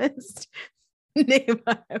dumbest name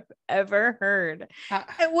I've ever heard.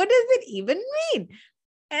 And what does it even mean?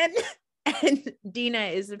 And Dina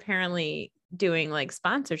is apparently doing like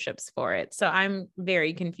sponsorships for it. So I'm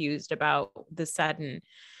very confused about the sudden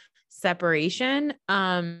separation.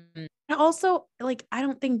 Also, like, I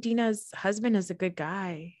don't think Dina's husband is a good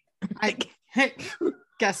guy.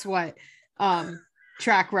 Guess what?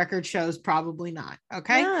 Track record shows probably not.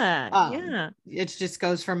 Okay. Yeah. It just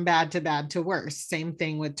goes from bad to worse. Same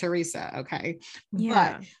thing with Teresa. Okay.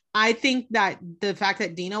 Yeah. But I think that the fact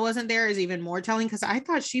that Dina wasn't there is even more telling, because I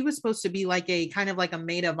thought she was supposed to be like a kind of like a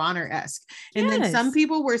maid of honor-esque. And then some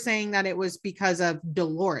people were saying that it was because of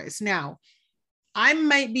Dolores. Now, I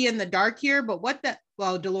might be in the dark here, but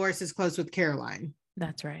Dolores is close with Caroline.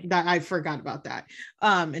 That's right. That I forgot about that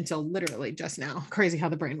until literally just now. Crazy how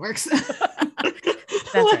the brain works.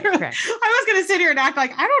 That's right, correct. I was gonna sit here and act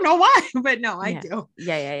like I don't know why, but no, I do.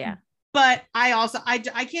 Yeah. But I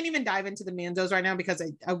can't even dive into the Manzos right now because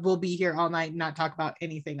I will be here all night and not talk about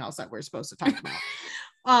anything else that we're supposed to talk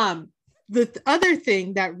about. The other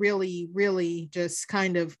thing that really just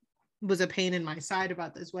kind of was a pain in my side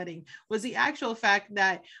about this wedding was the actual fact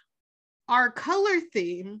that our color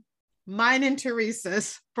theme, mine and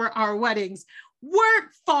Teresa's, for our weddings weren't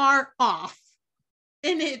far off.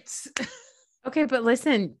 And it's okay, but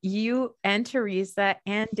listen, you and Teresa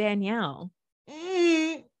and Danielle.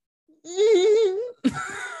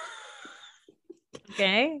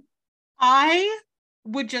 Okay. I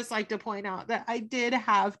would just like to point out that I did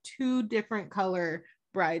have two different color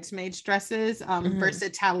bridesmaids dresses,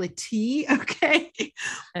 versatility, okay,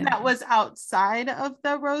 that was outside of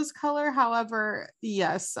the rose color. However,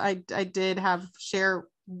 yes, I did have share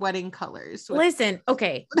wedding colors. Listen,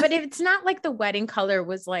 okay, but it's not like the wedding color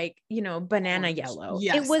was like, you know, banana yellow.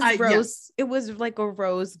 Yes, it was rose. Yes. It was like a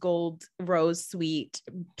rose gold, rose sweet,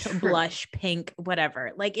 blush pink,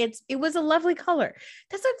 whatever. Like it was a lovely color.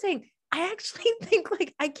 That's what I'm saying. I actually think,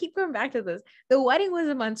 like, I keep going back to this. The wedding was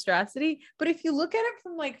a monstrosity, but if you look at it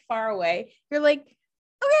from like far away, you're like,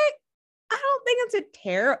 okay, I don't think it's a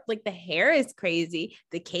tear. Like the hair is crazy.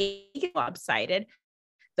 The cake is lopsided.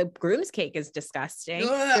 The groom's cake is disgusting.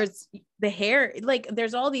 Ugh. There's the hair, like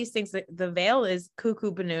there's all these things. That the veil is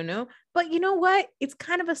cuckoo banunu, but you know what? It's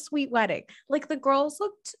kind of a sweet wedding. Like the girls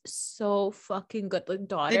looked so fucking good. The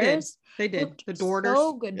daughters, they did. The daughters,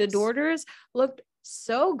 so good. Yes. The daughters looked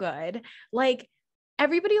so good. Like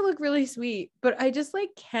everybody looked really sweet, but I just like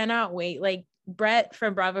cannot wait. Like Brett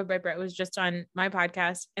from Bravo by Brett was just on my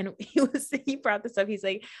podcast, and he brought this up. He's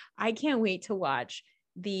like, I can't wait to watch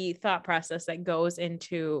the thought process that goes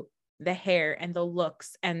into the hair and the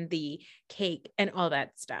looks and the cake and all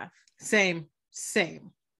that stuff. Same.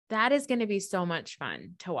 That is going to be so much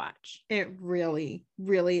fun to watch. It really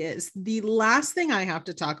is. The last thing I have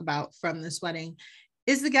to talk about from this wedding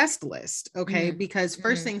is the guest list. Okay. Because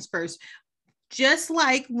first things first, just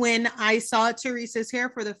like when I saw Teresa's hair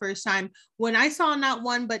for the first time, when I saw not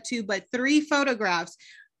one, but two, but three photographs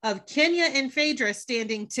of Kenya and Phaedra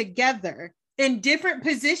standing together in different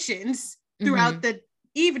positions throughout the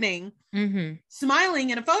evening,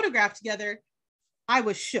 smiling in a photograph together, I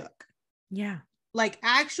was shook. Yeah. Like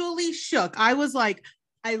actually shook. I was like,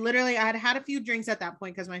 I had a few drinks at that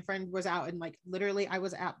point because my friend was out, and like literally I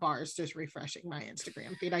was at bars just refreshing my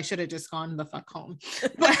Instagram feed. I should have just gone the fuck home,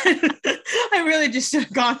 but I really just should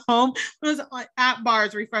have gone home. I was at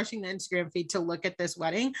bars refreshing the Instagram feed to look at this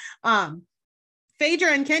wedding.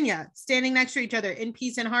 Phaedra and Kenya standing next to each other in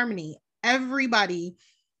peace and harmony. Everybody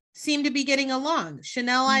seemed to be getting along.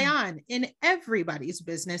 Chanel Ayan in everybody's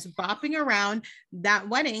business, bopping around that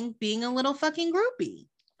wedding, being a little fucking groupie.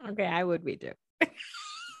 Okay, I would be too.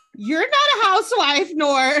 You're not a housewife,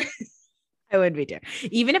 Noor. I would be too.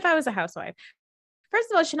 Even if I was a housewife. First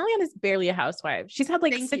of all, Chanel Ayan is barely a housewife. She's had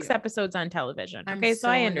like 6 episodes on television. Okay, so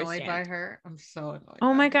I understand. Annoyed by her. I'm so annoyed.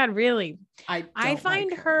 Oh my God, really? I find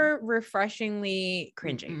like her refreshingly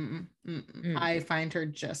cringy. I find her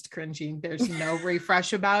just cringy. There's no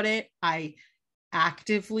refresh about it. I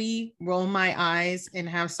actively roll my eyes and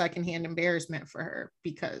have secondhand embarrassment for her,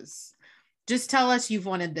 because just tell us you've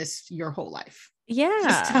wanted this your whole life. Yeah.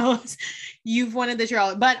 Just tell us you've wanted this your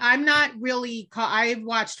whole life. But I'm not really, I've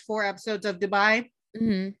watched 4 episodes of Dubai.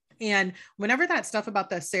 And whenever that stuff about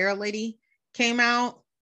the Sarah lady came out,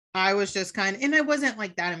 I was just and I wasn't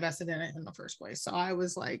like that invested in it in the first place. So I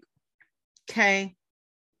was like, okay,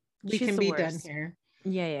 we can be done here.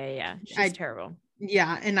 Yeah. She's terrible.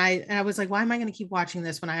 Yeah. And I was like, why am I going to keep watching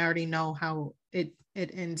this when I already know how it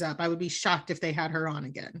ends up? I would be shocked if they had her on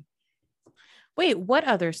again. Wait, what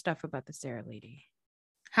other stuff about the Sarah lady?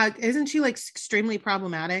 How isn't she like extremely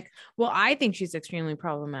problematic? Well, I think she's extremely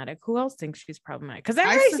problematic. Who else thinks she's problematic? Because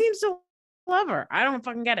everybody seems to love her. I don't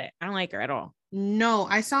fucking get it. I don't like her at all. No,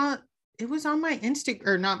 I saw it was on my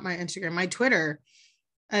my Twitter,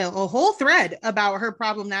 a whole thread about her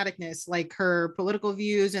problematicness, like her political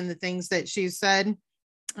views and the things that she said.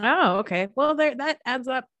 Oh, okay. Well, that adds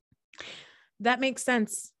up. That makes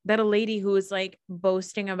sense, that a lady who is like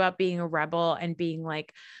boasting about being a rebel and being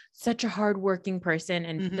like such a hardworking person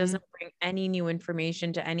and doesn't bring any new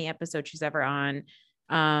information to any episode she's ever on,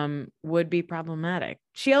 would be problematic.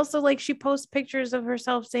 She also she posts pictures of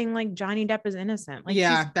herself saying like Johnny Depp is innocent. Like she's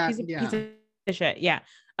a piece of shit. Yeah.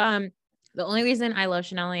 The only reason I love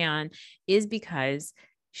Chanel Ayan is because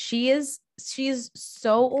she is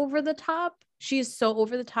so over the top. She is so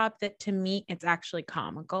over the top that to me, it's actually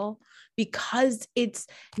comical, because it's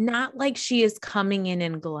not like she is coming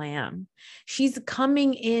in glam. She's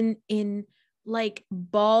coming in like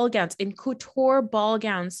ball gowns and couture ball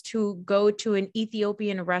gowns to go to an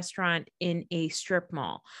Ethiopian restaurant in a strip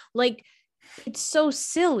mall. Like, it's so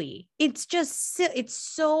silly. It's just it's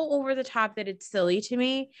so over the top that it's silly to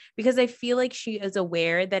me, because I feel like she is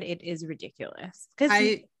aware that it is ridiculous.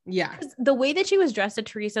 Because yeah, the way that she was dressed at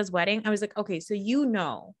Teresa's wedding, I was like, okay, so you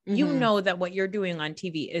know that what you're doing on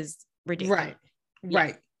TV is ridiculous.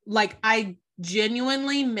 Right. Like, I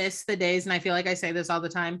genuinely miss the days, and I feel like I say this all the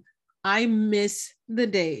time. I miss the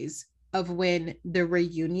days of when the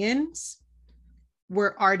reunions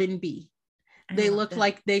were R&B. They looked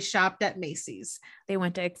like they shopped at Macy's. They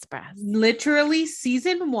went to Express. Literally,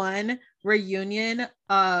 season 1 reunion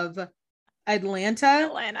of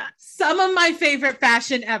Atlanta. Some of my favorite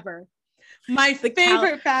fashion ever.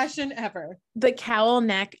 Fashion ever. The cowl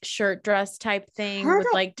neck shirt dress type thing with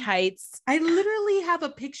like tights. I literally have a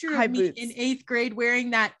picture of me in 8th grade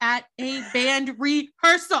wearing that at a band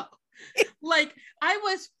rehearsal. Like, I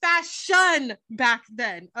was fashion back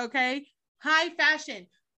then. Okay. High fashion.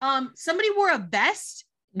 Somebody wore a vest.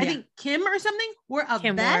 Yeah. I think Kim or something wore a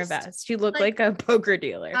vest. She looked like a poker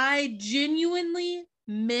dealer. I genuinely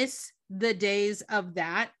miss the days of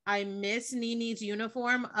that. I miss Nini's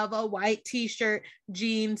uniform of a white t-shirt,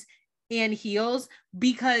 jeans, and heels,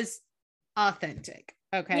 because authentic.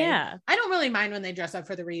 Okay. Yeah. I don't really mind when they dress up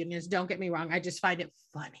for the reunions. Don't get me wrong. I just find it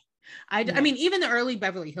funny. I mean, even the early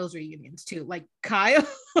Beverly Hills reunions too, like Kyle.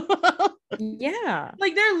 Yeah.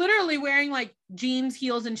 Like, they're literally wearing like jeans,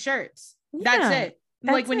 heels, and shirts. Yeah, that's it.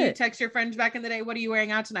 Like, when you text your friends back in the day, what are you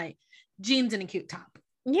wearing out tonight? Jeans and a cute top.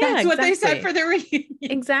 Yeah, that's what they said for the reunion.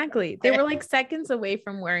 Exactly. They were like seconds away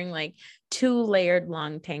from wearing like 2 layered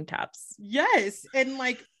long tank tops. Yes. And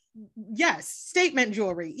like, yes, statement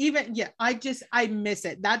jewelry. Even, yeah, I miss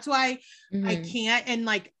it. That's why I can't. And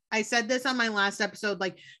like, I said this on my last episode,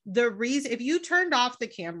 like, the reason, if you turned off the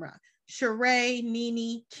camera, Sheree,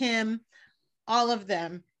 Nene, Kim, all of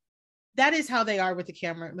them, that is how they are with the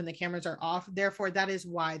camera when the cameras are off. Therefore, that is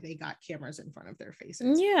why they got cameras in front of their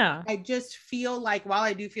faces. Yeah. I just feel like, while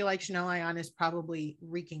I do feel like Chanel Ayan is probably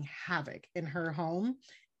wreaking havoc in her home,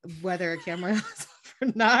 whether a camera is off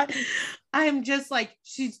or not, I'm just like,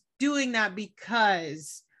 she's doing that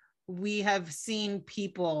because we have seen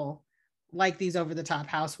people like these over the top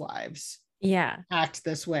housewives act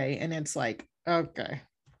this way. And it's like, okay.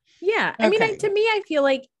 Yeah. I mean, to me, I feel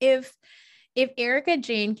like if Erica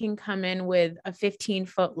Jane can come in with a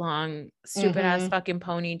 15-foot long, stupid ass fucking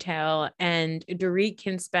ponytail, and Dorit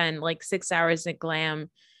can spend like 6 hours at glam,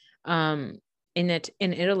 in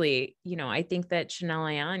Italy, you know, I think that Chanel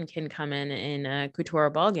Ayan can come in a couture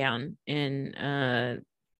ball gown in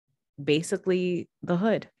basically the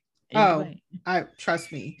hood. I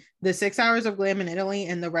trust me. The 6 hours of glam in Italy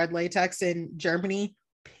and the red latex in Germany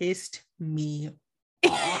pissed me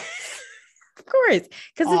off. Of course,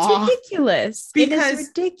 because it's ridiculous. Because it is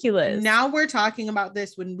ridiculous. Now we're talking about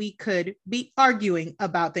this when we could be arguing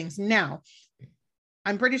about things. Now,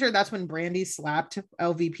 I'm pretty sure that's when Brandy slapped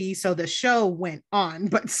LVP, so the show went on,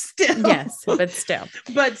 but still. Yes, but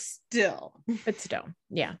still.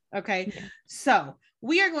 Yeah. Okay. Yeah. So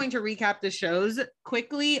we are going to recap the shows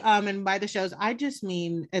quickly. And by the shows, I just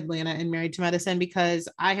mean Atlanta and Married to Medicine, because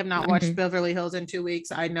I have not watched Beverly Hills in 2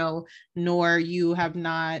 weeks. I know, Noor, you have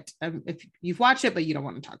not. If you've watched it, but you don't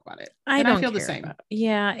want to talk about it. I don't feel the same.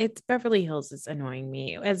 Yeah, it's Beverly Hills is annoying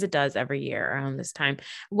me, as it does every year around this time.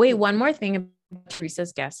 Wait, one more thing about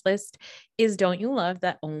Teresa's guest list is, don't you love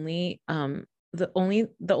that the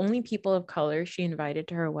only people of color she invited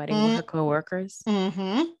to her wedding were her coworkers?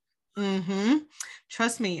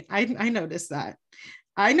 Trust me, I noticed that.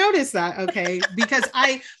 Okay, because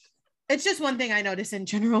it's just one thing I notice in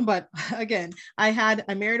general, but again, I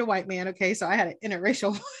married a white man. Okay, so I had an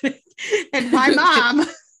interracial wedding, and my mom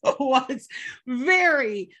was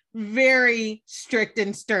very, very strict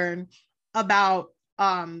and stern about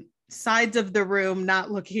sides of the room not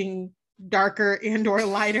looking darker and or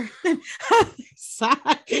lighter than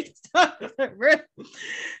sides of the room.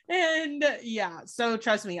 And yeah, so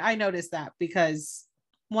trust me, I noticed that, because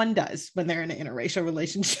one does when they're in an interracial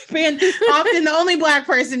relationship, and often the only Black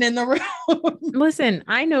person in the room. Listen,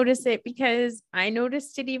 I noticed it because I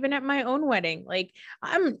noticed it even at my own wedding. Like,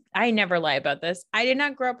 I never lie about this. I did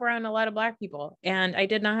not grow up around a lot of Black people, and I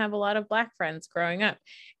did not have a lot of Black friends growing up.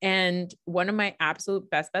 And one of my absolute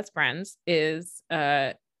best friends is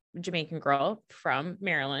a Jamaican girl from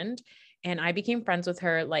Maryland. And I became friends with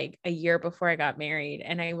her like a year before I got married.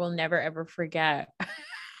 And I will never, ever forget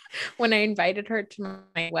when I invited her to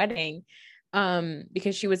my wedding,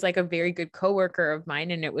 because she was like a very good coworker of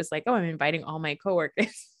mine. And it was like, oh, I'm inviting all my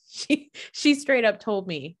coworkers. she straight up told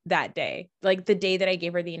me that day, like the day that I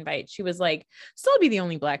gave her the invite, she was like, so I'll be the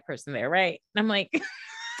only Black person there, right? And I'm like,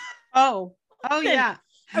 Oh, and yeah.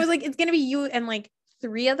 I was like, it's gonna be you and like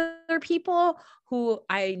 3 other people who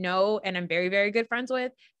I know and I'm very, very good friends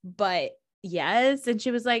with. But yes. And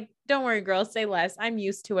she was like, don't worry, girl, say less. I'm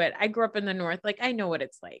used to it. I grew up in the North. Like, I know what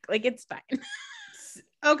it's like. Like, it's fine.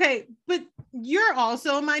 Okay, but you're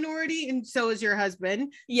also a minority, and so is your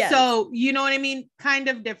husband. Yes. So you know what I mean? Kind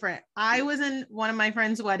of different. I was in one of my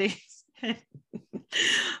friends' weddings.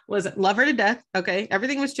 Was love her to death. Okay,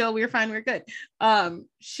 everything was chill. We were fine. We were good.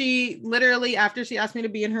 She literally, after she asked me to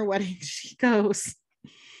be in her wedding, she goes,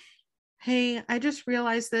 hey, I just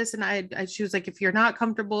realized this. And she was like, if you're not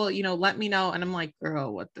comfortable, let me know. And I'm like,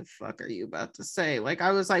 girl, what the fuck are you about to say? Like,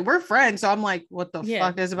 I was like, we're friends. So I'm like, what the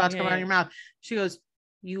fuck is about to come out of your mouth? She goes,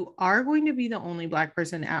 you are going to be the only Black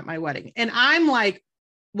person at my wedding. And I'm like,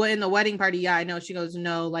 well, in the wedding party, yeah, I know. She goes,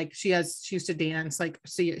 no, like she used to dance, like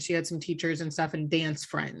she had some teachers and stuff and dance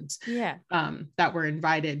friends, that were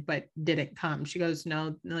invited but didn't come. She goes,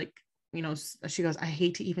 no, like, she goes, I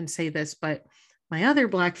hate to even say this, but my other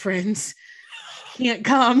Black friends can't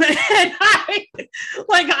come. And I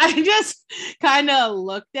just kind of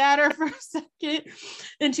looked at her for a second,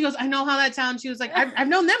 and she goes, I know how that sounds. She was like, I've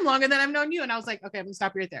known them longer than I've known you. And I was like, okay, I'm gonna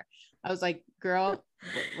stop you right there. I was like, girl,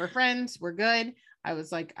 we're friends, we're good. I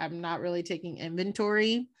was like, I'm not really taking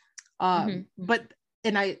inventory. But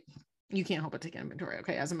you can't help but take inventory,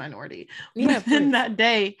 okay, as a minority. Yeah. But then that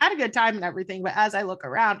day, had a good time and everything. But as I look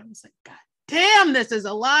around, I was like, God damn, this is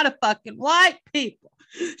a lot of fucking white people.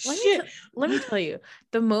 Let me tell you,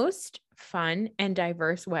 the most fun and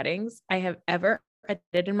diverse weddings I have ever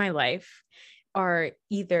attended in my life are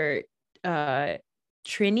either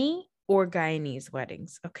Trini or Guyanese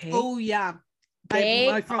weddings. Okay. Oh yeah.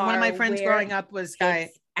 One of my friends growing up was at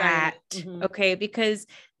okay, because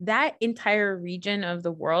that entire region of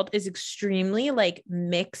the world is extremely like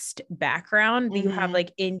mixed background. You have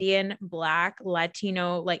like Indian, Black,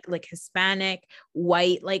 Latino, like Hispanic,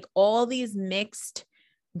 white, like all these mixed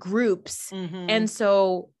groups. And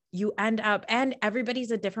so you end up, and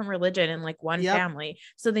everybody's a different religion in like one family.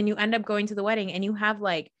 So then you end up going to the wedding and you have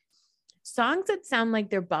like songs that sound like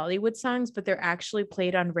they're Bollywood songs, but they're actually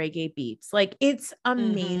played on reggae beats. Like it's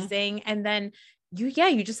amazing. And then you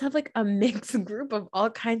just have like a mixed group of all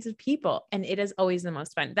kinds of people. And it is always the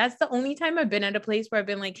most fun. That's the only time I've been at a place where I've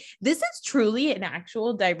been like, this is truly an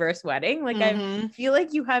actual diverse wedding. Like I feel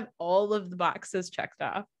like you have all of the boxes checked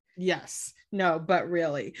off. Yes. No, but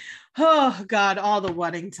really, oh God, all the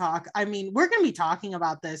wedding talk. I mean, we're going to be talking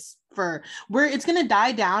about this it's going to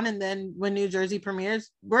die down. And then when New Jersey premieres,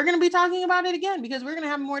 we're going to be talking about it again, because we're going to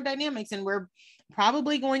have more dynamics, and we're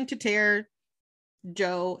probably going to tear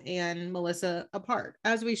Joe and Melissa apart,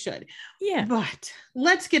 as we should. Yeah. But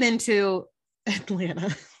let's get into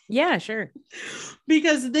Atlanta. Yeah, sure.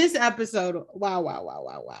 Because this episode,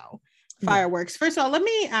 wow. Fireworks. First of all, let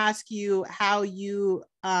me ask you how you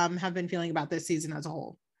have been feeling about this season as a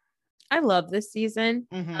whole. I love this season.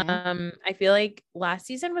 I feel like last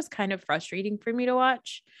season was kind of frustrating for me to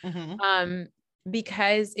watch.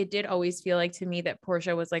 Because it did always feel like to me that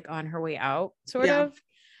Portia was like on her way out, sort of.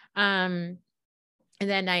 And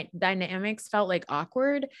then dynamics felt like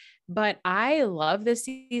awkward, but I love this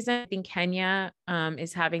season. I think Kenya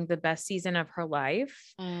is having the best season of her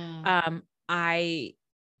life. I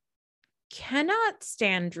cannot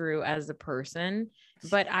stand Drew as a person,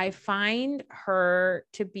 but I find her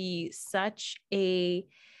to be such a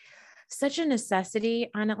necessity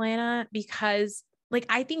on Atlanta, because like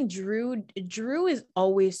I think Drew is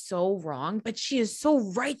always so wrong, but she is so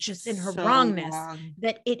righteous in her wrongness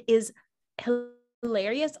that it is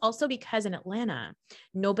hilarious. Also, because in Atlanta,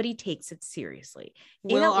 nobody takes it seriously.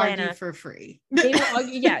 We'll argue for free. They will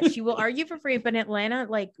argue, she will argue for free. But in Atlanta,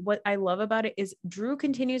 like what I love about it is Drew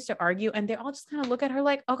continues to argue, and they all just kind of look at her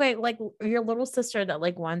like, okay, like your little sister that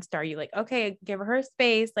like wants to argue, like, okay, give her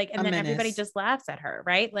space, like, and then everybody just laughs at her,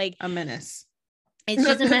 right? Like a menace.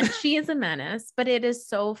 She is a menace, but it is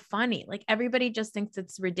so funny. Like everybody just thinks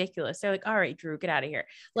it's ridiculous. They're like, all right, Drew, get out of here.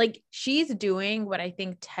 Like she's doing what I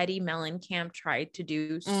think Teddy Mellencamp tried to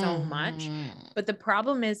do so much. But the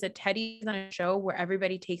problem is that Teddy's on a show where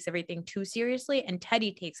everybody takes everything too seriously, and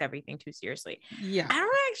Teddy takes everything too seriously. Yeah. I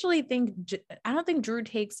don't think Drew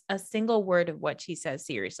takes a single word of what she says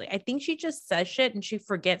seriously. I think she just says shit and she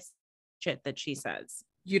forgets shit that she says.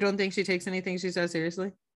 You don't think she takes anything she says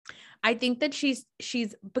seriously? I think that she's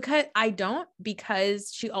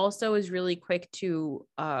because she also is really quick to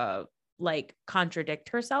like contradict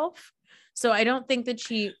herself. So I don't think that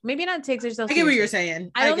she, maybe not takes herself I get what you're seriously.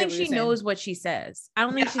 saying. I don't think she knows what she says. I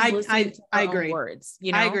don't think Yeah, she's listening to I her own agree. words,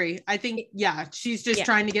 you know? I agree. I think, yeah, she's just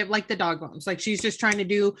trying to get like the dog bones. Like she's just trying to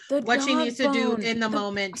do The what she dog needs to do bone. in the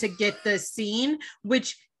moment to get the scene,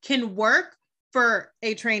 which can work for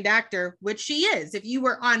a trained actor, which she is. If you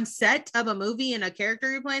were on set of a movie and a character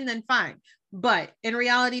you're playing, then fine. But in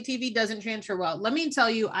reality TV doesn't transfer well. Let me tell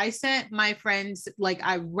you, I sent my friends like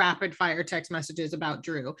I rapid fire text messages about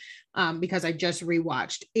Drew because I just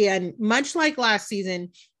rewatched. And much like last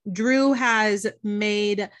season, Drew has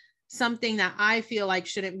made something that I feel like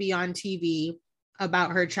shouldn't be on TV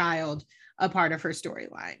about her child a part of her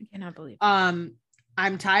storyline. I cannot believe it.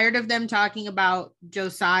 I'm tired of them talking about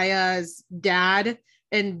Josiah's dad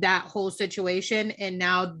and that whole situation. And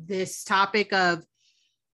now this topic of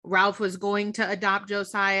Ralph was going to adopt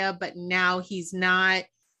Josiah, but now he's not.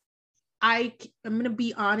 I'm going to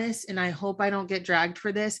be honest, and I hope I don't get dragged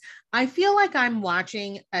for this. I feel like I'm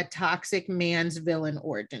watching a toxic man's villain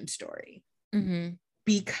origin story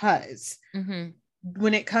because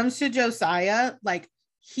when it comes to Josiah, like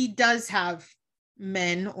he does have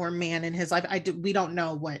men or man in his life. We don't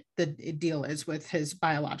know what the deal is with his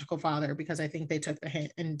biological father because I think they took the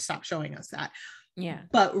hint and stopped showing us that. Yeah.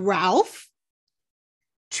 But Ralph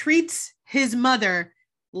treats his mother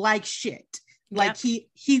like shit. Like he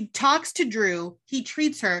talks to Drew, he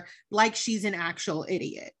treats her like she's an actual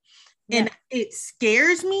idiot. And it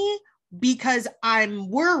scares me because I'm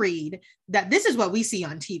worried that this is what we see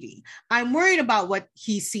on TV. I'm worried about what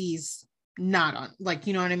he sees not on, like,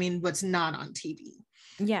 you know what I mean? What's not on TV.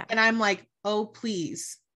 Yeah. And I'm like, oh,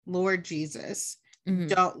 please, Lord Jesus,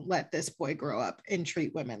 don't let this boy grow up and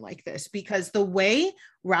treat women like this. Because the way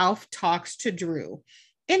Ralph talks to Drew,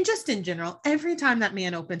 and just in general, every time that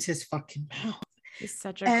man opens his fucking mouth, he's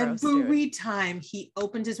such a gross dude. Every time he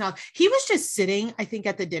opened his mouth, he was just sitting, I think,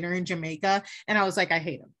 at the dinner in Jamaica, and I was like, I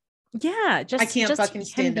hate him. Yeah, I can't fucking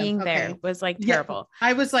stand him being there was like terrible. Yeah,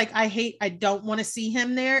 I was like, I don't want to see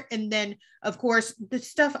him there. And then, of course, the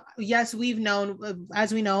stuff. Yes, we've known,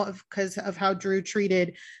 as we know, because of how Drew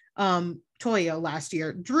treated Toyo last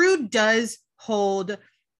year. Drew does hold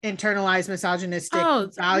internalized misogynistic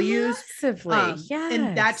values massively.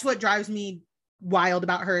 And that's what drives me wild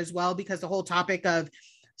about her as well, because the whole topic of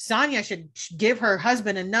Sonia should give her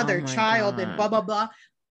husband another child and blah blah blah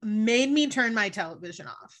made me turn my television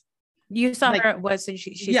off. You saw her, was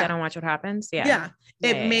she said on Watch What Happens? It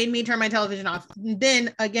made me turn my television off.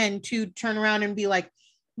 Then again, to turn around and be like,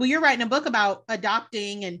 well, you're writing a book about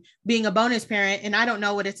adopting and being a bonus parent, and I don't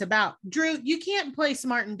know what it's about. Drew, you can't play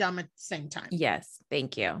smart and dumb at the same time. Yes,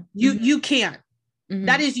 thank you. You can't.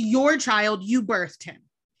 That is your child. You birthed him.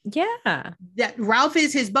 Yeah. That Ralph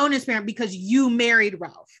is his bonus parent because you married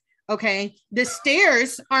Ralph. Okay. The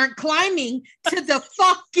stairs aren't climbing to the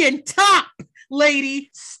fucking top, lady.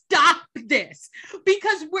 Stop this.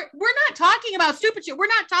 Because we're not talking about stupid shit. We're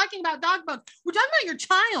not talking about dog bones. We're talking about your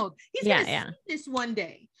child. He's gonna see this one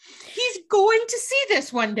day. He's going to see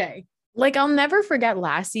this one day. Like, I'll never forget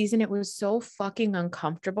last season. It was so fucking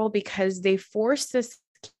uncomfortable because they forced this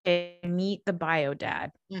kid to meet the bio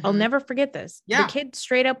dad. I'll never forget this. The kid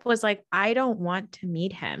straight up was like, I don't want to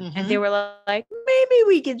meet him. And they were like, maybe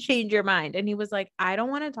we can change your mind. And he was like, I don't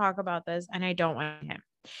want to talk about this. And I don't want him.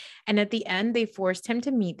 And at the end, they forced him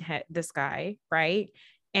to meet this guy. Right.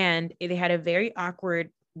 And they had a very awkward,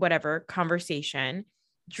 whatever conversation.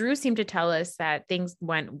 Drew seemed to tell us that things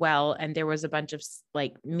went well and there was a bunch of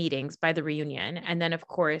like meetings by the reunion. And then of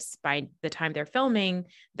course, by the time they're filming,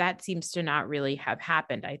 that seems to not really have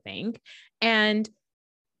happened, I think. And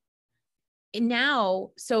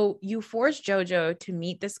now, so you force JoJo to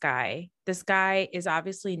meet this guy. This guy is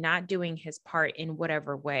obviously not doing his part in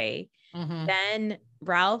whatever way. Then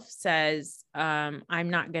Ralph says, I'm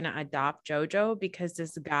not going to adopt JoJo because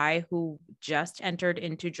this guy who just entered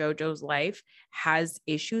into JoJo's life has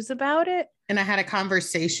issues about it. And I had a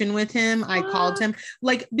conversation with him. I called him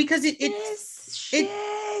like, because it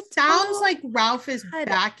sounds like Ralph is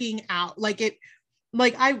backing out.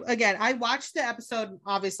 I watched the episode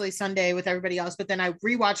obviously Sunday with everybody else, but then I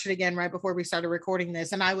rewatched it again right before we started recording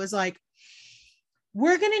this. And I was like,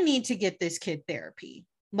 we're going to need to get this kid therapy.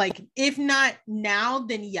 Like, if not now,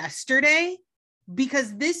 then yesterday,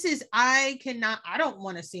 because I don't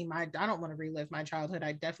want to relive my childhood.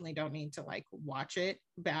 I definitely don't need to like watch it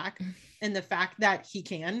back. And the fact that he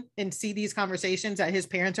can and see these conversations that his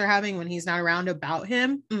parents are having when he's not around about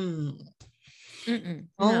him.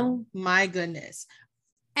 Oh my goodness.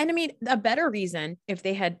 And I mean, a better reason, if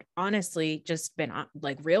they had honestly just been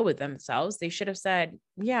like real with themselves, they should have said,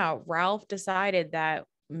 yeah, Ralph decided that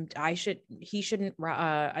he shouldn't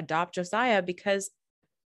adopt Josiah because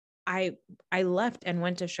I left and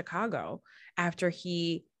went to Chicago after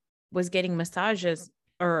he was getting massages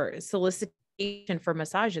or solicitation for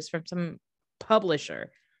massages from some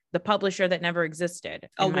publisher, the publisher that never existed,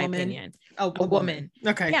 A in my woman. opinion. Oh, A woman.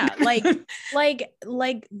 Okay. Yeah.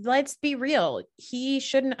 Like, let's be real. He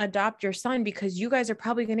shouldn't adopt your son because you guys are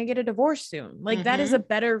probably going to get a divorce soon. Like, that is a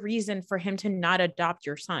better reason for him to not adopt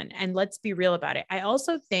your son. And let's be real about it. I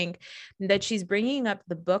also think that she's bringing up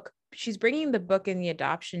the book. She's bringing the book and the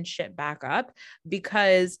adoption shit back up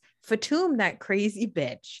because Fatum, that crazy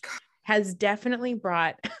bitch, has definitely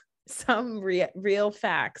brought some real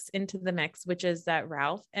facts into the mix, which is that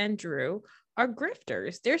Ralph and Drew are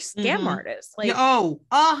grifters. They're scam artists. Like,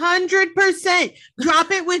 100%.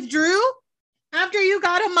 Drop it with Drew after you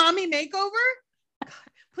got a mommy makeover.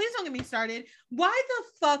 Please don't get me started. Why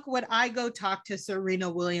the fuck would I go talk to Serena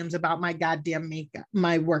Williams about my goddamn makeup,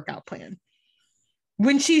 my workout plan,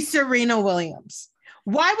 when she's Serena Williams?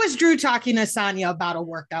 Why was Drew talking to Sonya about a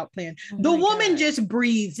workout plan? The woman just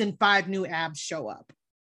breathes and 5 new abs show up.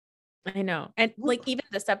 I know. And like, even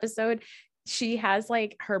this episode, she has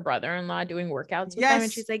like her brother-in-law doing workouts with them,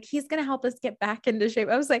 and she's like, he's gonna help us get back into shape.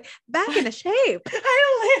 I was like, back into shape?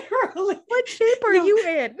 I literally, what shape are you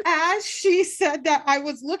in? As she said that, I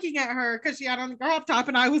was looking at her because she had on the crop top,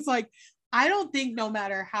 and I was like, I don't think no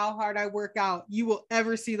matter how hard I work out, you will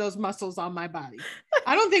ever see those muscles on my body.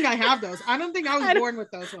 I don't think I have those. I don't think I was born with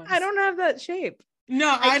those ones. I don't have that shape.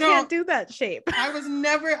 No, I can't do that shape. I'm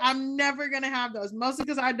never going to have those, mostly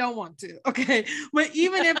because I don't want to. Okay. But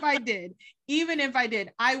even if I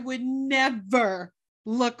did, I would never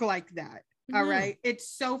look like that. All right. It's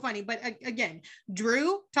so funny. But again,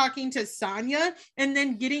 Drew talking to Sonya and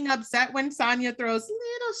then getting upset when Sonya throws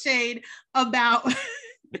little shade about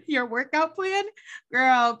your workout plan.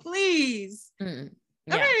 Girl, please. Yeah.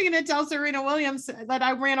 I'm not even going to tell Serena Williams that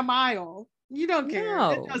I ran a mile. You don't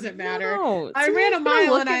care. It doesn't matter. I ran a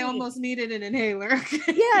mile and I almost needed an inhaler.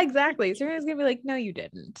 Yeah, exactly. Serena's gonna be like, no, you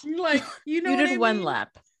didn't. Like, you know, you did one lap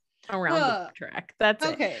around the track. That's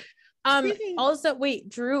okay. Also, wait,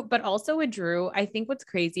 Drew, but also with Drew, I think what's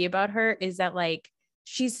crazy about her is that, like,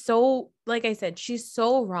 she's so, like I said, she's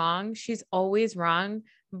so wrong. She's always wrong.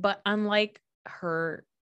 But unlike her,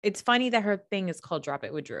 it's funny that her thing is called Drop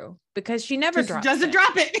It with Drew, because she never doesn't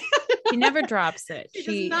drop it. She never drops it.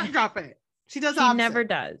 She does not drop it. She does. She never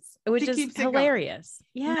does, which is hilarious.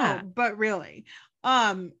 Yeah, no, but really,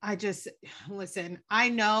 I just listen. I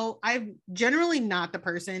know I'm generally not the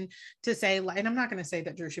person to say, and I'm not going to say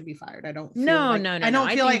that Drew should be fired. I don't. No. I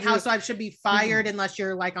don't feel like Housewives should be fired unless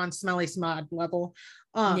you're like on Smelly Smod level.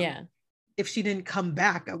 Yeah. If she didn't come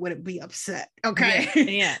back, I wouldn't be upset. Okay.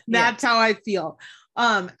 Yeah. That's how I feel.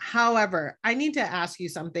 However, I need to ask you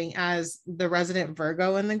something as the resident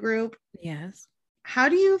Virgo in the group. Yes. How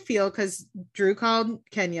do you feel? Because Drew called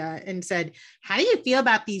Kenya and said, how do you feel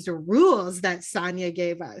about these rules that Sonya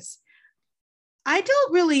gave us? I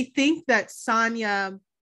don't really think that Sonya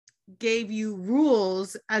gave you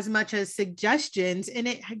rules as much as suggestions. And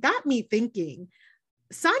it got me thinking,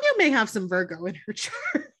 Sonya may have some Virgo in her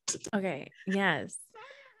chart. Okay. Yes.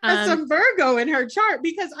 Some Virgo in her chart,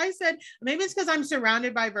 because I said, maybe it's because I'm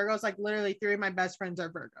surrounded by Virgos. Like literally 3 of my best friends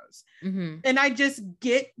are Virgos. And I just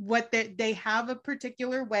get what they have a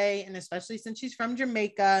particular way. And especially since she's from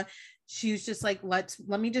Jamaica, she was just like, let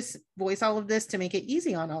me just voice all of this to make it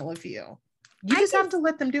easy on all of you. You just have to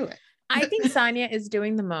let them do it. I think Sonya is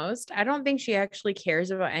doing the most. I don't think she actually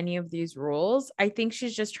cares about any of these rules. I think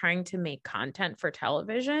she's just trying to make content for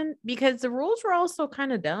television, because the rules were also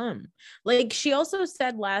kind of dumb. Like, she also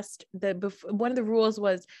said one of the rules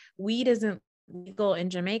was weed isn't legal in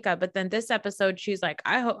Jamaica, but then this episode she's like,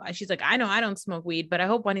 I know I don't smoke weed, but I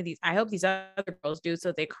hope these other girls do,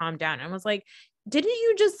 so they calm down. And I was like, didn't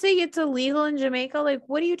you just say it's illegal in Jamaica? Like,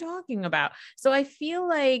 what are you talking about? So I feel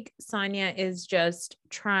like Sonya is just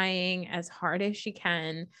trying as hard as she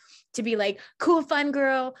can to be like, cool, fun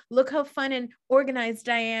girl. Look how fun and organized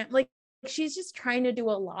I am. Like, she's just trying to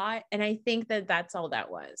do a lot. And I think that's all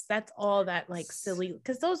that was. That's all that, like, silly,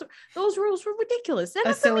 because those rules were ridiculous.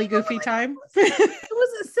 A silly, goofy time. It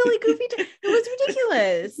was a silly, goofy time. It was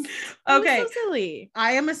ridiculous. Okay. It was so silly.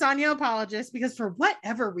 I am a Sonya apologist because for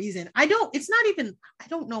whatever reason, I don't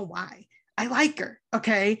know why. I like her.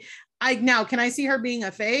 Okay. Now, can I see her being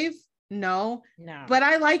a fave? No. But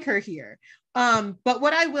I like her here. But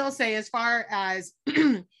what I will say, as far as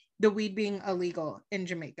the weed being illegal in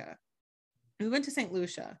Jamaica, we went to St.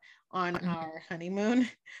 Lucia on our honeymoon,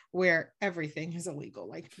 where everything is illegal,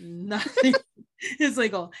 like nothing is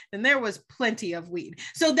legal, and there was plenty of weed.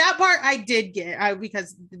 So that part I did get,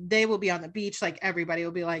 because they will be on the beach, like everybody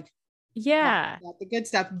will be like, yeah, the good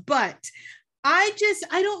stuff. But I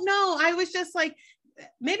don't know. I was just like,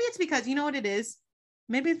 maybe it's because, you know what it is?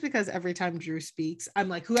 Maybe it's because every time Drew speaks, I'm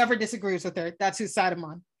like, whoever disagrees with her, that's whose side I'm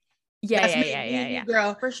on. Yeah, That's yeah, me, yeah, me yeah, and you, yeah.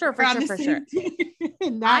 girl. For sure, We're for on sure, the for sure. same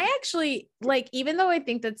team. Not I actually like, even though I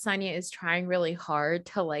think that Sonia is trying really hard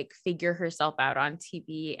to like figure herself out on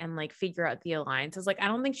TV and like figure out the alliances, like I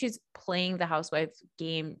don't think she's playing the housewife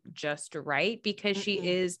game just right, because she Mm-mm.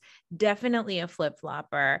 is definitely a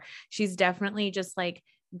flip-flopper. She's definitely just like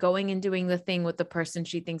going and doing the thing with the person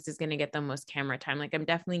she thinks is going to get the most camera time. Like I'm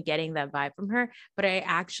definitely getting that vibe from her, but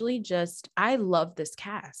I love this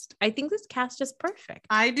cast. I think this cast is perfect.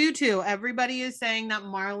 I do too. Everybody is saying that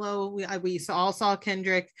Marlo, we all saw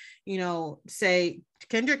Kendrick, say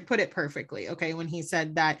Kendrick put it perfectly. Okay. When he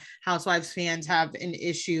said that Housewives fans have an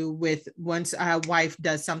issue with once a wife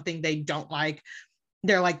does something they don't like,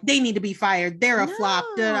 they're like, they need to be fired. They're a flop.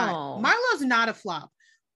 Da-da. No. Marlo's not a flop.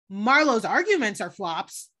 Marlo's arguments are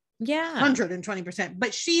flops. Yeah. 120%,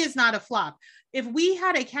 but she is not a flop. If we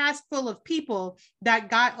had a cast full of people that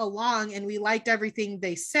got along and we liked everything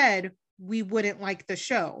they said, we wouldn't like the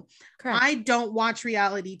show. Correct. I don't watch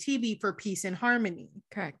reality TV for peace and harmony.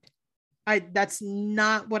 Correct. That's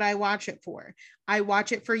not what I watch it for. I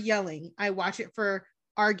watch it for yelling. I watch it for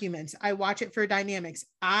arguments. I watch it for dynamics.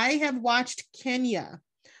 I have watched Kenya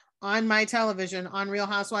on my television on Real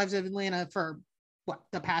Housewives of Atlanta for what,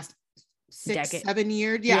 the past six, Decade. 7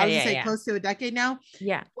 years. Yeah, Yeah, I was gonna yeah, say yeah. close to a decade now.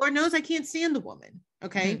 Yeah. Lord knows I can't stand the woman.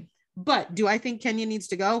 Okay. Mhm. But do I think Kenya needs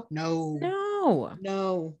to go? No, No.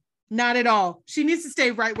 no, not at all. She needs to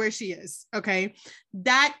stay right where she is. Okay.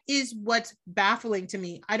 That is what's baffling to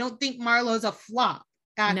me. I don't think Marlo's a flop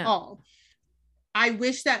at No. all. I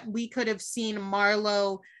wish that we could have seen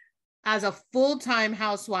Marlo as a full-time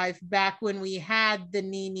housewife back when we had the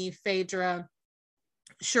Nene, Phaedra,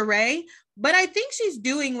 Sheree, but I think she's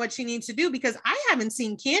doing what she needs to do because I haven't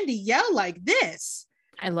seen Candy yell like this.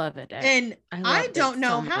 I love it. And I I loved it don't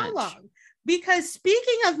know so how much. long. Because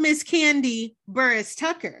speaking of Miss Candy Burris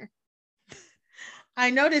Tucker, I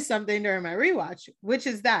noticed something during my rewatch, which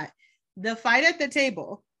is that the fight at the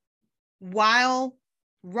table, while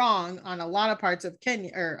wrong on a lot of parts of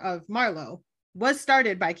Kenya or of Marlo, was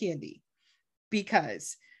started by Candy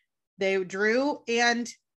because Drew and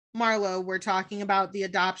Marlo were talking about the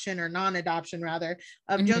adoption or non-adoption rather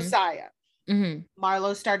of Mhm. Josiah. Mhm.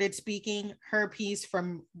 Marlo started speaking her piece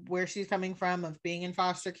from where she's coming from of being in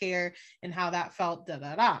foster care and how that felt. Da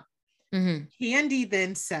da da. Mhm. Candy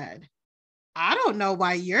then said, "I don't know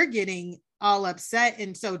why you're getting all upset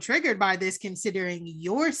and so triggered by this, considering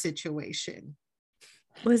your situation."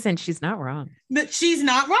 Listen, she's not wrong. But she's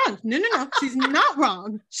not wrong. No, no, no. She's not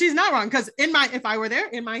wrong. She's not wrong. Because if I were there,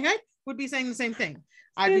 in my head, would be saying the same thing.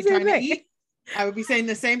 I'd be trying to eat. I would be saying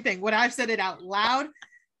the same thing. Would I have said it out loud?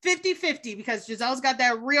 50-50, because Giselle's got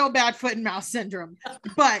that real bad foot and mouth syndrome.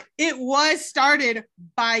 But it was started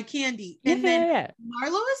by Candy. Yeah, And then yeah.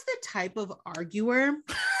 Marlo is the type of arguer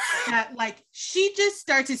that like she just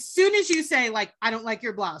starts as soon as you say like, I don't like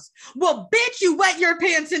your blouse. Well, bitch, you wet your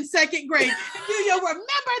pants in second grade. Do you remember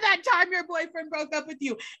that time your boyfriend broke up with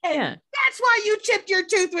you? And Yeah. that's why you chipped your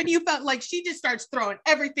tooth when you felt like. She just starts throwing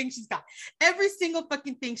everything she's got, every single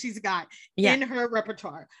fucking thing she's got Yeah. in her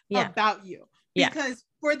repertoire Yeah. about you. Yeah. Because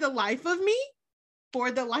for the life of me,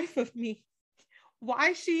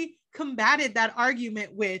 why she combated that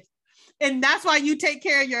argument with, and that's why you take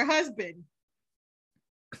care of your husband.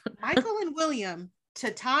 Michael and William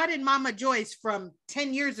to Todd and Mama Joyce from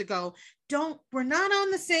 10 years ago, we're not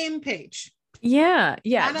on the same page. Yeah.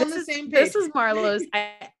 Yeah. Not on the same This page. is Marlo's.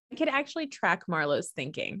 I could actually track Marlo's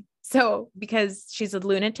thinking. So, because she's a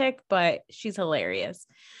lunatic, but she's hilarious.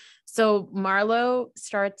 So Marlo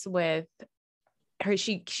starts with her,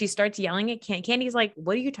 she starts yelling at Candy's like,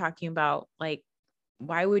 what are you talking about? Like,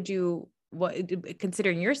 why would you, what,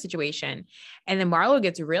 considering your situation? And then Marlo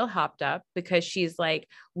gets real hopped up because she's like,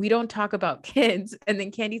 we don't talk about kids. And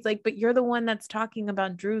then Candy's like, but you're the one that's talking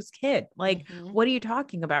about Drew's kid. Like, what are you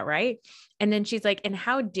talking about? Right. And then she's like, and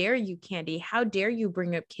how dare you, Candy? How dare you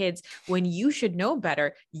bring up kids when you should know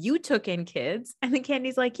better? You took in kids. And then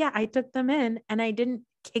Candy's like, yeah, I took them in and I didn't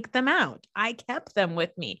kick them out. I kept them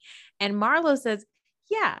with me. And Marlo says,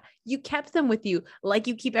 yeah, you kept them with you like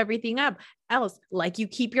you keep everything else, like you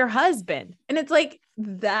keep your husband. And it's like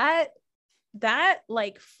that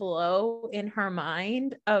like flow in her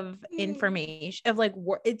mind of information of like,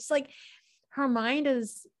 it's like her mind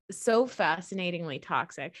is so fascinatingly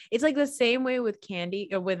toxic. It's like the same way with Candy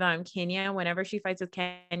or with Kenya. Whenever she fights with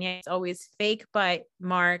Kenya, it's always fake, but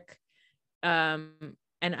Mark,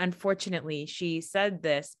 and unfortunately she said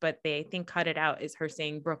this, but they I think cut it out, is her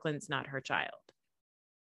saying Brooklyn's not her child.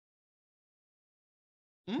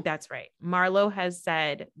 Hmm? That's right. Marlo has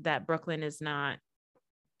said that Brooklyn is not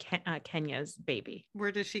Kenya's baby.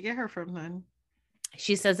 Where did she get her from then?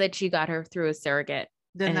 She says that she got her through a surrogate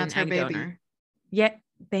Then and that's an her egg baby. donor. Yeah.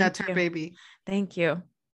 That's Thank her you. baby. Thank you.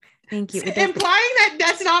 Thank you. It does. Implying that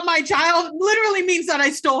that's not my child literally means that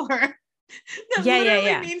I stole her. That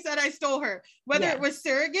literally means that I stole her. Whether it was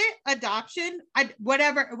surrogate, adoption,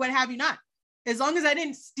 whatever, what have you not. As long as I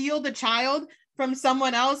didn't steal the child from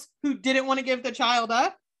someone else who didn't want to give the child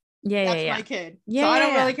up, that's my kid. So I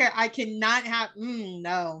don't really care. I cannot have,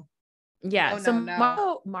 no. Yeah. So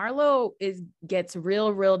Marlo gets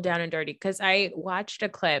real down and dirty because I watched a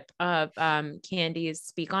clip of Candy's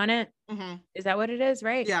speak on it. Mm-hmm. Is that what it is?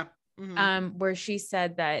 Right. Yeah. Mm-hmm. Where she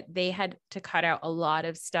said that they had to cut out a lot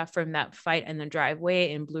of stuff from that fight in the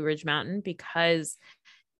driveway in Blue Ridge Mountain because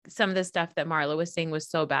some of the stuff that Marlo was saying was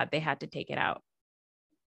so bad they had to take it out.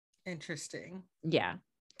 Interesting. Yeah.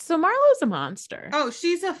 So Marlo's a monster. Oh,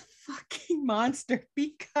 she's a fucking monster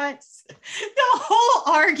because the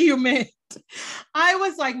whole argument, I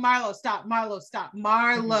was like, Marlo, stop, Marlo, stop,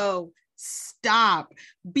 Marlo, stop,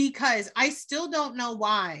 because I still don't know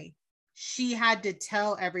why she had to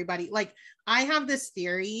tell everybody. Like, I have this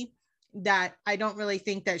theory that I don't really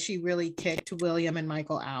think that she really kicked William and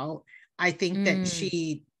Michael out. I think that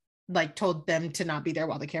she like told them to not be there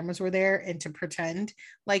while the cameras were there and to pretend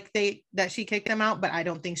like that she kicked them out, but I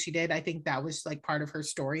don't think she did. I think that was like part of her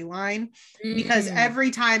storyline because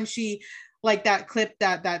every time she like that clip,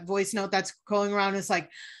 that voice note that's going around is like,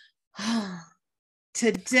 oh,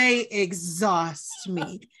 today exhausts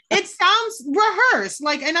me. It sounds rehearsed.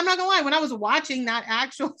 Like, and I'm not gonna lie, when I was watching that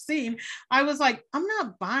actual scene, I was like, I'm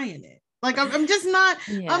not buying it. Like, I'm just not,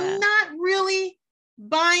 I'm not really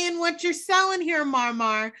buying what you're selling here,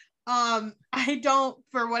 Marmar. I don't,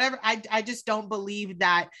 for whatever, I just don't believe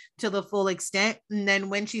that to the full extent. And then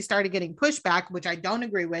when she started getting pushback, which I don't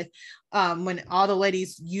agree with, when all the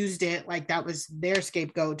ladies used it like that was their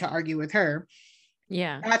scapegoat to argue with her,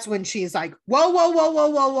 that's when she's like,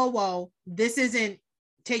 whoa, this isn't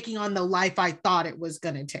taking on the life I thought it was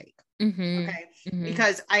gonna take. Okay.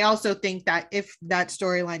 Because I also think that if that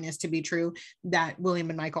storyline is to be true, that William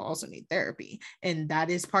and Michael also need therapy. And that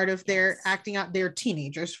is part of their acting out. They're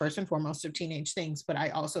teenagers, first and foremost, of teenage things. But I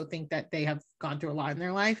also think that they have gone through a lot in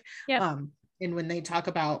their life. And when they talk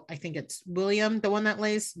about, I think it's William, the one that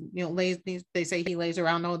lays, they say he lays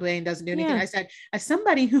around all day and doesn't do anything. I said, as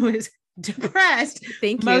somebody who is depressed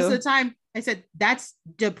most of the time, I said, that's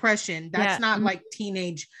depression. That's not like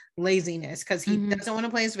teenage laziness because he doesn't want to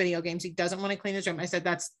play his video games. He doesn't want to clean his room. I said,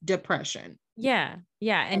 that's depression.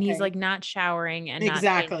 And he's like not showering and not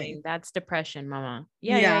changing. That's depression, mama.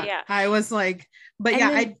 Yeah. I was like, but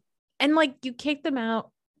and like you kick them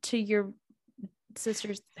out to your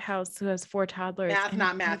sister's house who has 4 toddlers.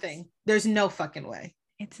 Not mathing. There's no fucking way.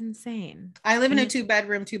 It's insane. I live in a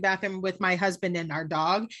 2-bedroom, 2-bathroom with my husband and our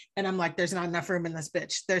dog. And I'm like, there's not enough room in this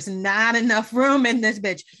bitch. There's not enough room in this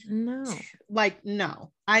bitch. No. Like,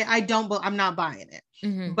 no, I'm not buying it.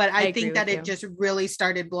 But I think that it just really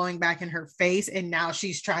started blowing back in her face. And now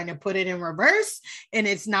she's trying to put it in reverse and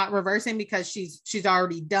it's not reversing because she's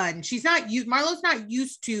already done. Marlo's not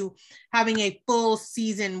used to having a full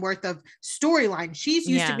season worth of storyline. She's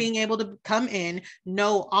used to being able to come in,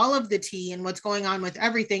 know all of the tea and what's going on with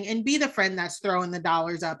everything and be the friend that's throwing the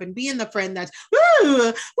dollars up and being the friend that's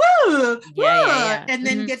and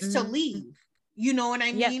then gets to leave. You know what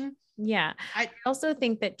I mean? Yeah. I also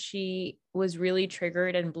think that she was really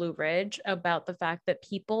triggered in Blue Ridge about the fact that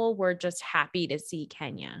people were just happy to see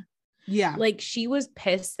Kenya. Yeah. Like she was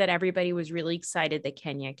pissed that everybody was really excited that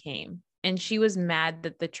Kenya came. And she was mad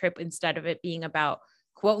that the trip, instead of it being about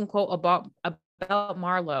quote unquote about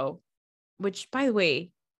Marlo, which by the way,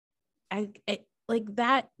 like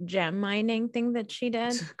that gem mining thing that she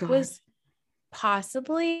did was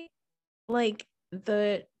possibly like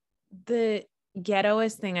the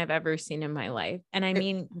ghettoest thing I've ever seen in my life. And I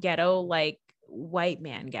mean ghetto, like white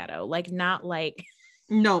man ghetto, like not like.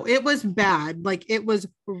 No, it was bad. Like it was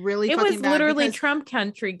really fucking bad. It was literally Trump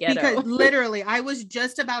country ghetto. Because literally, I was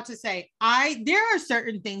just about to say, there are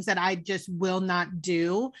certain things that I just will not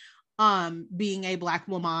do, being a Black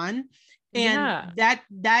woman. And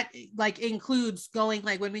that like includes going,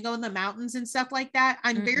 like when we go in the mountains and stuff like that,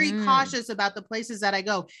 I'm very cautious about the places that I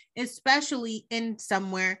go, especially in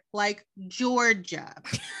somewhere like Georgia.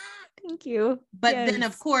 Thank you. But then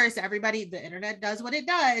of course, the internet does what it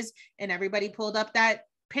does. And everybody pulled up that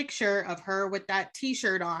picture of her with that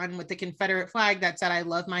t-shirt on with the Confederate flag that said, I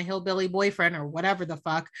love my hillbilly boyfriend or whatever the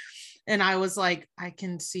fuck. And I was like, I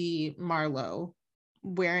can see Marlo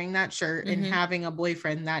wearing that shirt and having a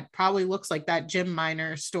boyfriend that probably looks like that gem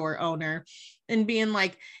miner store owner and being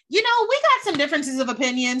like, we got some differences of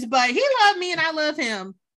opinions, but he loved me and I love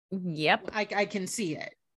him. Yep. I can see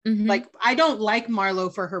it. Mm-hmm. Like, I don't like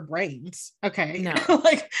Marlo for her brains. Okay. No.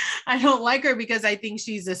 Like, I don't like her because I think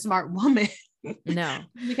she's a smart woman. No.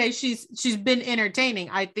 Because she's been entertaining.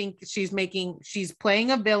 I think she's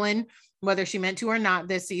playing a villain, whether she meant to or not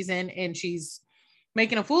this season, and she's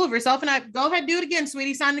making a fool of herself. And I go ahead, do it again,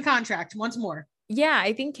 sweetie. Sign the contract once more. Yeah,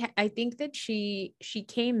 I think that she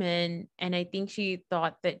came in and I think she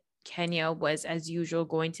thought that Kenya was, as usual,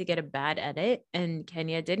 going to get a bad edit, and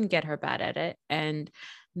Kenya didn't get her bad edit. And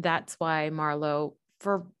that's why Marlo,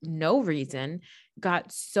 for no reason,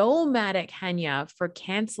 got so mad at Kenya for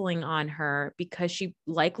canceling on her, because she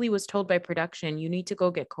likely was told by production, you need to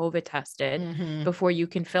go get COVID tested before you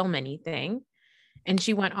can film anything. And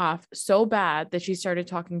she went off so bad that she started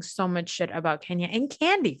talking so much shit about Kenya and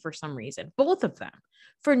Candy for some reason, both of them,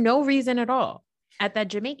 for no reason at all, at that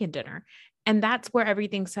Jamaican dinner. And that's where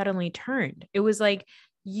everything suddenly turned. It was like,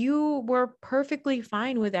 you were perfectly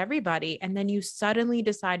fine with everybody, and then you suddenly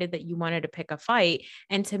decided that you wanted to pick a fight.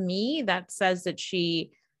 And to me, that says that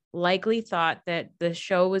she likely thought that the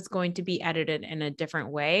show was going to be edited in a different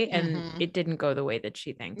way, and it didn't go the way that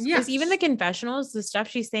she thinks. Because even the confessionals, the stuff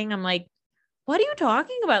she's saying, I'm like, what are you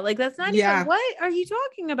talking about? Like, that's not even, what are you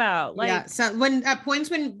talking about? Like, so when at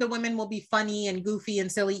points when the women will be funny and goofy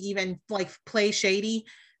and silly, even like play shady,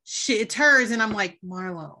 it's hers. And I'm like,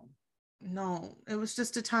 Marlo, no, it was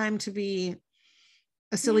just a time to be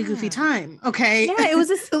a silly, goofy time. Okay. Yeah, it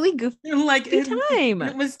was a silly, goofy like time.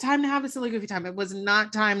 It was time to have a silly, goofy time. It was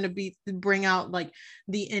not time to bring out like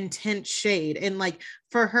the intense shade. And like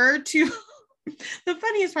for her to, the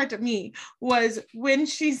funniest part to me was when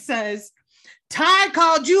she says, Todd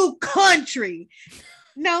called you country.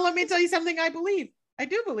 Now, let me tell you something I believe. I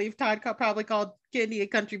do believe Todd probably called Candy a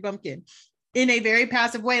country bumpkin in a very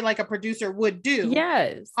passive way, like a producer would do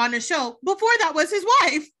on a show. Before that was his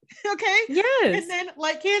wife. Okay. Yes. And then,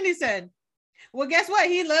 like Candy said, well, guess what?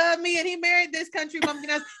 He loved me and he married this country bumpkin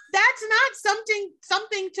ass. That's not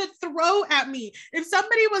something to throw at me. If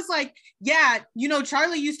somebody was like, yeah,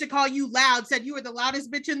 Charlie used to call you loud, said you were the loudest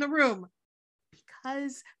bitch in the room.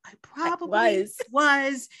 Because I probably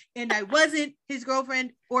was, and I wasn't his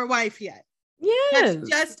girlfriend or wife yet. Yes. That's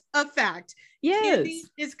just a fact. Yes. Candy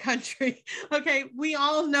is country. Okay. We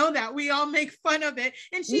all know that. We all make fun of it.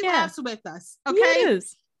 And she laughs with us. Okay.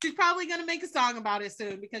 Yes. She's probably going to make a song about it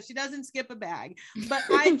soon because she doesn't skip a bag. But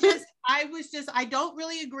I don't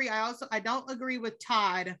really agree. I don't agree with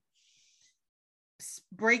Todd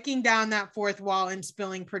breaking down that fourth wall and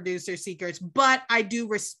spilling producer secrets, but I do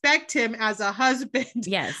respect him as a husband.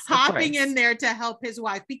 Yes, hopping in there to help his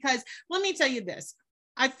wife, because let me tell you this,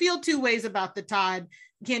 I feel two ways about the Todd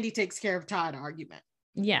Candy takes care of Todd argument.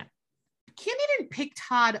 Yeah, Candy didn't pick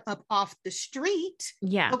Todd up off the street.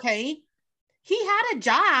 Yeah. Okay. He had a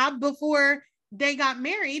job before they got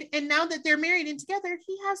married, and now that they're married and together,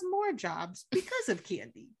 he has more jobs because of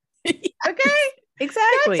Candy. Okay.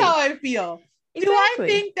 Exactly. That's how I feel. Exactly. Do I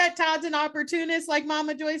think that Todd's an opportunist, like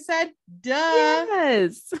Mama Joy said? Duh.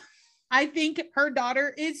 Yes. I think her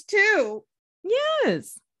daughter is too.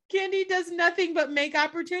 Yes. Candy does nothing but make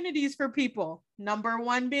opportunities for people. Number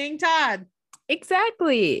one being Todd.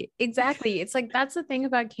 Exactly. It's like, that's the thing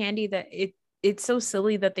about Candy, that it's so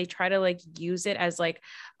silly that they try to like use it as like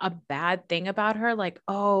a bad thing about her. Like,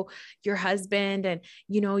 oh, your husband, and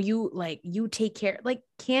you take care. Like,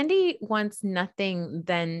 Candy wants nothing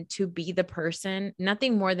than to be the person,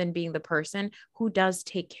 nothing more than being the person who does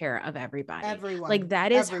take care of everybody. Everyone. Like,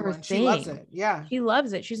 that is her thing. She loves it. Yeah. She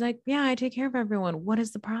loves it. She's like, yeah, I take care of everyone. What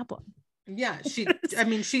is the problem? Yeah, she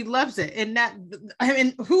loves it.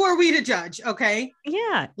 And who are we to judge? Okay.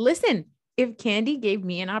 Yeah. Listen, if Candy gave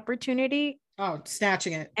me an opportunity,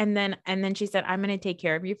 snatching it. And then she said, I'm going to take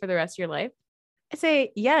care of you for the rest of your life. I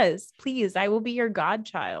say, yes, please. I will be your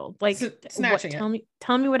godchild. Like, snatching it.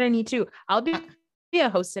 Tell me what I need to. I'll be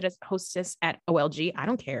a hostess at OLG. I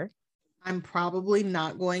don't care. I'm probably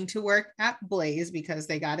not going to work at Blaze because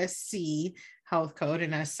they got a C health code.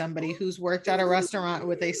 And as somebody who's worked at a restaurant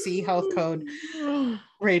with a C health code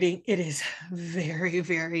rating, it is very,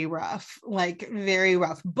 very rough. Like, very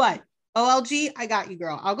rough. But OLG, I got you,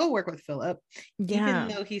 girl. I'll go work with Philip. Yeah.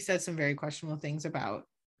 Even though he said some very questionable things about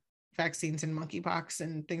vaccines and monkeypox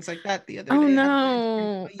and things like that the other day. Oh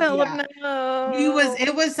no, Philip, no.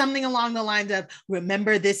 It was something along the lines of,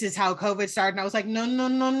 remember, this is how COVID started. And I was like, no,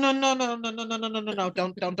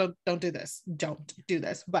 don't do this. Don't do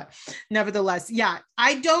this. But nevertheless, yeah,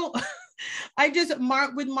 with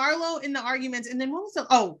Marlo in the arguments. And then what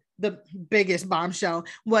was the biggest bombshell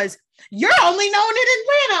was, you're only known in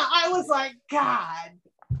Atlanta. I was like, God,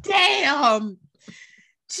 Damn.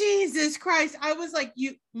 Jesus Christ. I was like,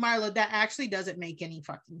 Marla, that actually doesn't make any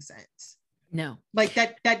fucking sense. No. Like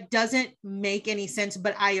that doesn't make any sense,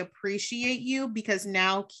 but I appreciate you because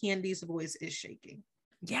now Candy's voice is shaking.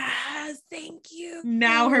 Yes, thank you.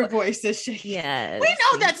 Now her voice is shaking. Yes. We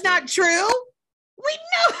know that's not true. We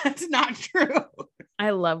know that's not true.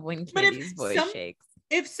 I love when Candy's voice shakes.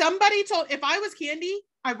 If I was Candy,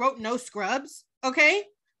 I wrote no scrubs, okay?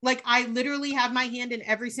 Like I literally have my hand in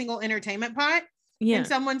every single entertainment pot. Yeah. And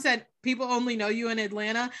someone said, people only know you in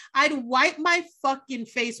Atlanta. I'd wipe my fucking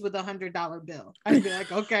face with $100 bill. I'd be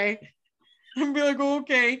like, okay. I'd be like,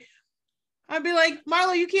 okay. I'd be like,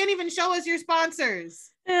 Marlo, you can't even show us your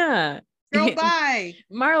sponsors. Yeah. Girl, bye.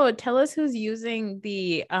 Marlo, tell us who's using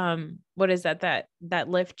the, what is that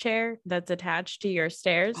lift chair that's attached to your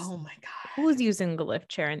stairs? Oh my God. Who's using the lift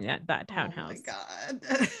chair in that townhouse?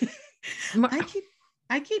 Oh my God.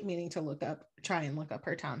 I keep meaning to try and look up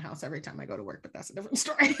her townhouse every time I go to work, but that's a different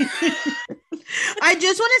story. I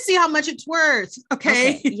just want to see how much it's worth.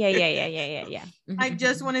 Okay. Yeah. I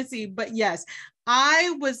just want to see, but yes,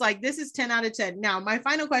 I was like, this is 10 out of 10. Now, my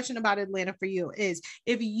final question about Atlanta for you is,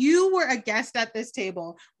 if you were a guest at this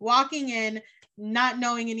table, walking in, not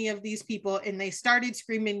knowing any of these people, and they started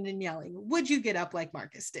screaming and yelling, would you get up like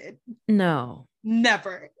Marcus did? No.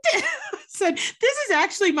 Never. Said, this is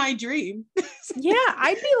actually my dream. Yeah,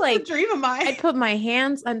 I'd be like, dream of mine. I'd put my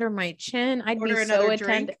hands under my chin. I'd be so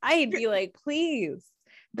attentive. I'd be like, please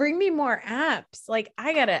bring me more apps. Like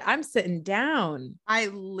I'm sitting down. I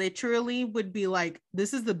literally would be like,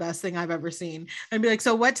 this is the best thing I've ever seen. I'd be like,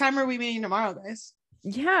 so what time are we meeting tomorrow, guys?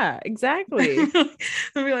 Yeah, exactly. I'd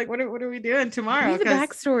be like, what are we doing tomorrow? The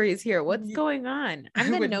backstories here. What's going on? I'm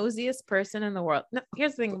the nosiest person in the world. No,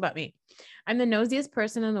 here's the thing about me. I'm the nosiest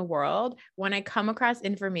person in the world. When I come across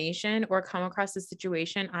information or come across a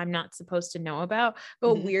situation I'm not supposed to know about,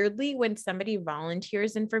 but weirdly, when somebody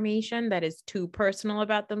volunteers information that is too personal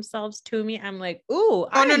about themselves to me, I'm like, ooh,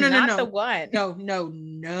 I'm not the one.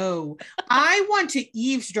 No. I want to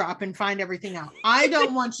eavesdrop and find everything out. I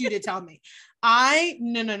don't want you to tell me.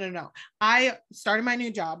 No. I started my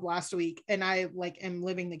new job last week and I am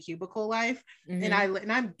living the cubicle life. And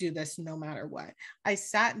I do this no matter what. I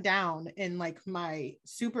sat down and my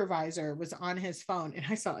supervisor was on his phone and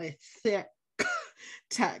I saw a thick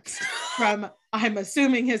text from, I'm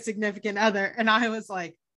assuming, his significant other. And I was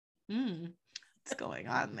like, what's going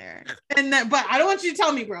on there? And then, but I don't want you to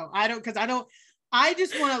tell me, bro. I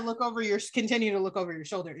just want to continue to look over your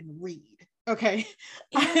shoulder and read. Okay.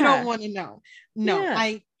 Yeah. I don't want to know. No, yeah.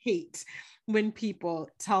 I hate when people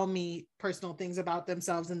tell me personal things about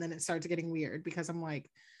themselves and then it starts getting weird because I'm like,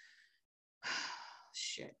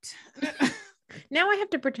 shit. Now I have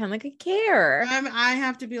to pretend like I care. I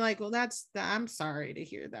have to be like, well, I'm sorry to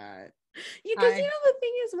hear that. Because the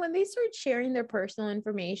thing is, when they start sharing their personal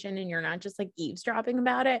information and you're not just eavesdropping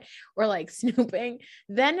about it or snooping,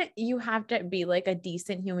 then you have to be a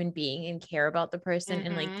decent human being and care about the person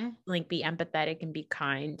and be empathetic and be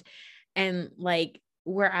kind. And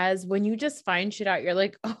whereas when you just find shit out, you're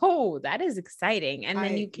like, oh, that is exciting. And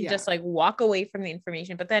then you can just walk away from the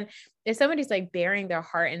information. But then if somebody's bearing their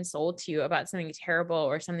heart and soul to you about something terrible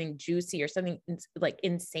or something juicy or something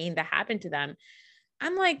insane that happened to them,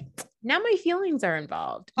 I'm like, now my feelings are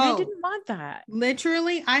involved. I didn't want that.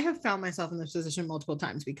 Literally, I have found myself in this position multiple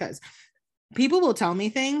times because people will tell me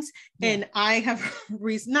things and I have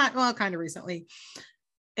kind of recently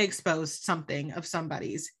exposed something of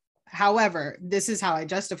somebody's. However, this is how I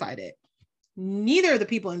justified it. Neither of the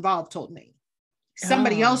people involved told me.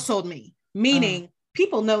 Somebody else told me, meaning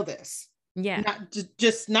people know this. Yeah. Not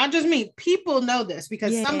just me. People know this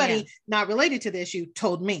because somebody not related to the issue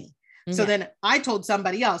told me. So then I told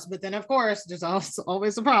somebody else, but then of course there's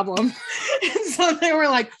always a problem. And so they were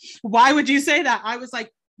like, why would you say that? I was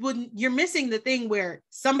like, well, you're missing the thing where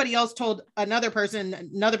somebody else told another person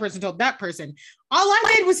told that person. All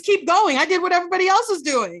I did was keep going. I did what everybody else was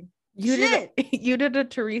doing. You did a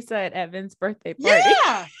Teresa at Evan's birthday party.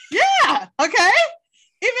 Yeah. Okay.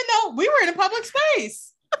 Even though we were in a public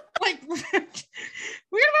space, we were in a public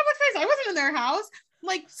space. I wasn't in their house.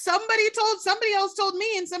 Somebody else told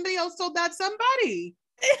me and somebody else told that somebody.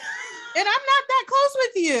 And I'm not that close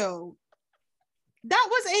with you. That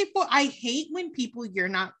was I hate when people you're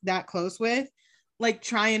not that close with,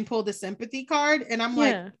 try and pull the sympathy card. And I'm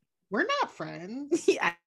like, we're not friends. Yeah,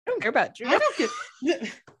 I don't care about you. I don't give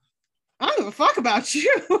a fuck about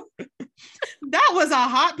you. That was a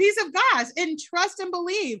hot piece of glass. And trust and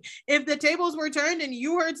believe, if the tables were turned and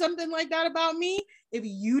you heard something like that about me, if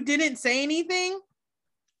you didn't say anything,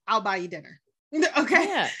 I'll buy you dinner. Okay.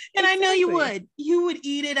 Yeah, And I know exactly. you would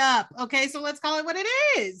eat it up. Okay. So let's call it what it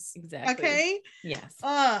is. Exactly. Okay. Yes.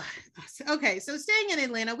 Okay. So staying in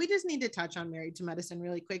Atlanta, we just need to touch on Married to Medicine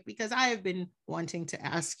really quick because I have been wanting to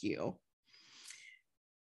ask you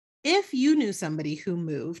if you knew somebody who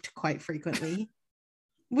moved quite frequently,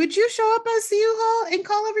 would you show up as the U-Haul and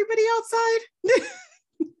call everybody outside?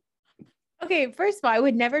 Okay, first of all, I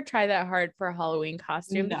would never try that hard for a Halloween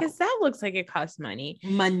costume No. because that looks like it costs money.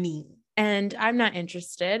 Money. And I'm not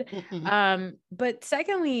interested. Mm-mm. But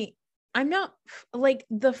secondly, I'm not like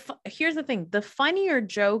here's the thing. The funnier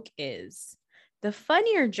joke is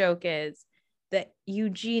that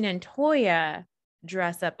Eugene and Toya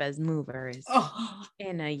dress up as movers Oh,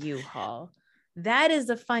 in a U-Haul. That is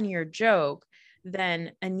a funnier joke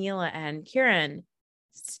than Anila and Kieran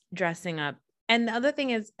dressing up. And the other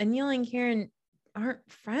thing is Anila and Kieran aren't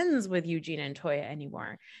friends with Eugene and Toya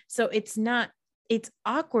anymore. So it's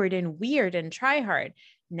awkward and weird and try hard.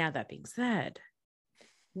 Now that being said,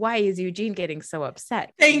 why is Eugene getting so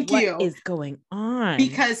upset? thank What you. is going on?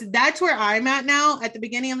 Because that's where I'm at now. At the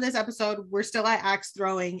beginning of this episode, we're still at axe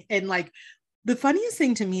throwing. And like the funniest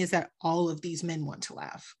thing to me is that all of these men want to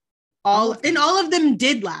laugh. All of them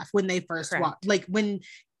did laugh when they first walked. Like when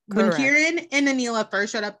Kieran and Anila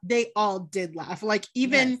first showed up, they all did laugh. Like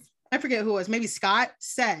even I forget who it was, maybe Scott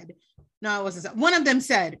said, no, it wasn't. One of them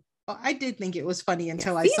said, oh, I did think it was funny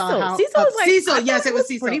until I saw how Cecil, yes, it was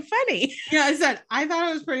Cecil. Pretty funny. Yeah, I said I thought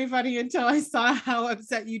it was pretty funny until I saw how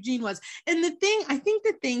upset Eugene was. And I think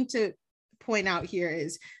the thing to point out here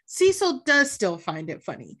is Cecil does still find it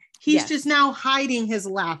funny. He's just now hiding his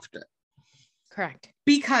laughter. Correct.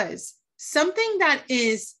 Because something that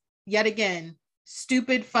is yet again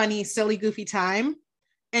stupid, funny, silly, goofy time,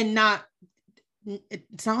 and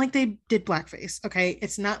it's not like they did blackface. Okay.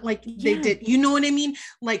 It's not like they did, you know what I mean?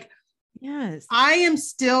 Like, yes, I am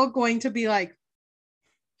still going to be like,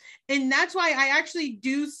 and that's why I actually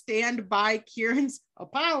do stand by Kieran's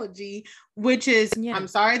apology, which is, I'm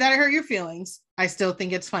sorry that I hurt your feelings. I still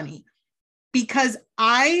think it's funny because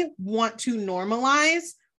I want to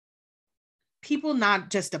normalize people not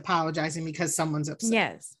just apologizing because someone's upset.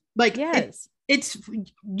 Yes. Like, it's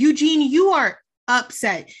Eugene, you are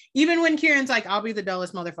upset. Even when Kieran's like, I'll be the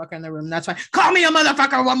dullest motherfucker in the room. That's fine. Call me a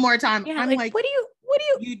motherfucker one more time. Yeah, I'm like, what do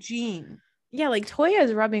you, Eugene? Yeah, like Toya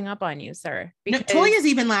is rubbing up on you, sir. Because Toya's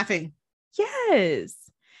even laughing. Yes.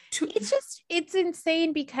 It's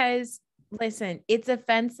insane because listen, it's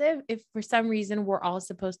offensive if for some reason we're all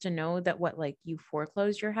supposed to know that you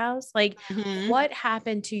foreclosed your house. Like what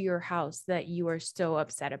happened to your house that you are so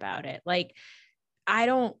upset about it? Like, I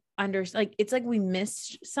don't understand. Like, it's like we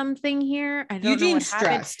missed something here. I don't know what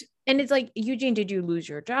happened. And it's like, Eugene, did you lose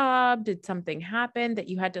your job? Did something happen that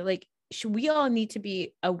you had to we all need to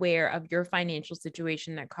be aware of your financial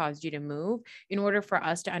situation that caused you to move in order for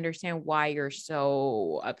us to understand why you're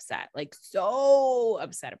so upset about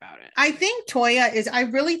it. I think Toya I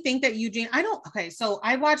really think that Eugene, so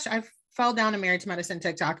I fell down a Married to Medicine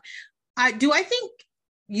TikTok. I think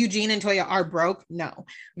Eugene and Toya are broke? No.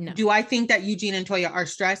 Do I think that Eugene and Toya are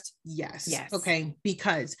stressed? Yes. Okay.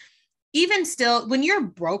 Because even still, when you're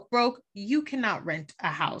broke, you cannot rent a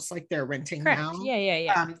house like they're renting now.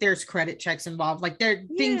 Yeah. There's credit checks involved. Like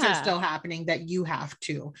things are still happening that you have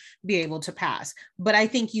to be able to pass. But I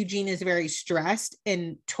think Eugene is very stressed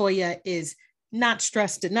and Toya is not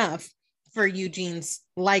stressed enough for Eugene's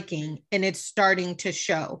liking. And it's starting to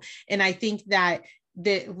show. And I think that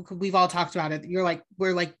we've all talked about it.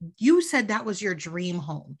 We're like, you said that was your dream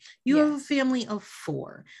home. You have a family of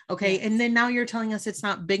 4. Okay. And then now you're telling us it's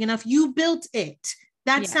not big enough. You built it.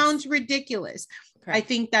 That sounds ridiculous. Correct. I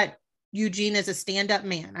think that Eugene is a stand-up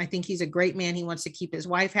man. I think he's a great man. He wants to keep his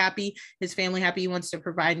wife happy, his family happy. He wants to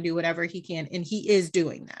provide and do whatever he can. And he is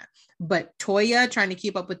doing that. But Toya trying to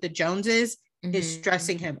keep up with the Joneses is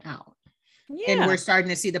stressing him out. Yeah. And we're starting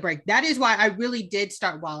to see the break. That is why I really did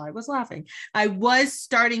start while I was laughing. I was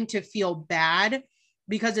starting to feel bad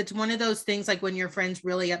because it's one of those things like when your friend's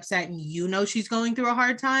really upset and you know she's going through a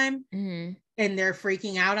hard time and they're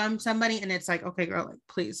freaking out on somebody. And it's like, okay, girl, like,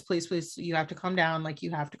 please, you have to calm down. Like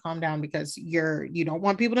you have to calm down because you don't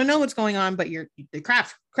want people to know what's going on, but the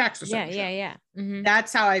cracks are starting. Yeah.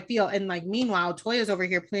 That's how I feel. And like, meanwhile, Toya's over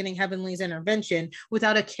here planning Heavenly's intervention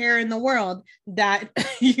without a care in the world that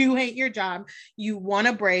you hate your job. You want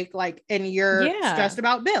to break and you're stressed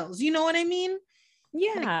about bills. You know what I mean?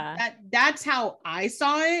 Yeah. That's how I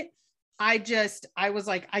saw it. I was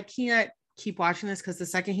like, I can't keep watching this because the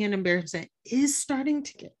secondhand embarrassment is starting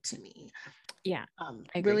to get to me. Yeah.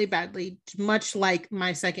 Really badly, much like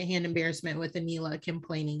my secondhand embarrassment with Anila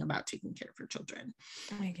complaining about taking care of her children.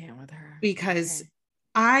 I can't with her. Because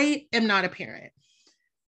I am not a parent,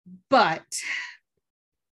 but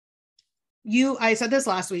I said this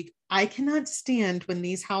last week. I cannot stand when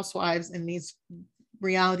these housewives and these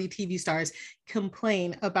reality TV stars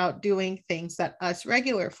complain about doing things that us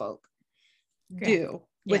regular folk do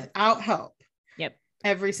without help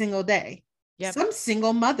every single day. Some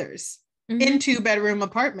single mothers in 2-bedroom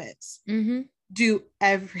apartments do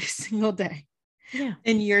every single day. Yeah.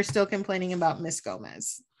 And you're still complaining about Miss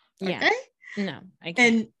Gomez. Okay? No, I can't.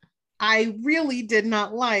 And I really did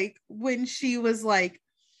not like when she was like,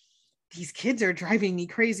 these kids are driving me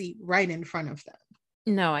crazy right in front of them.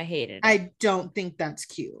 No, I hated it. I don't think that's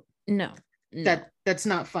cute. No. That's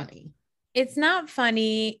not funny. It's not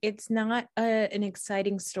funny. It's not an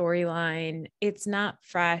exciting storyline. It's not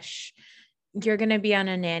fresh. You're going to be on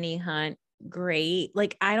a nanny hunt. Great.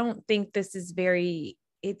 Like, I don't think this is very,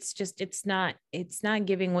 it's not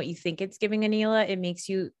giving what you think it's giving, Anila. It makes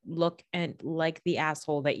you look and like the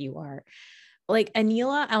asshole that you are. Like,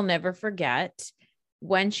 Anila, I'll never forget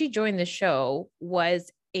when she joined the show,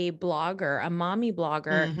 was a blogger, a mommy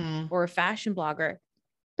blogger or a fashion blogger,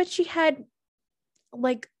 but she had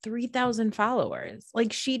like 3,000 followers.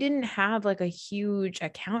 Like, she didn't have like a huge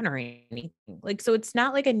account or anything. Like, so it's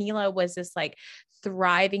not like Anila was this like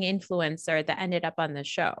thriving influencer that ended up on the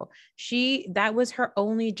show. That was her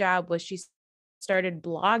only job, was she started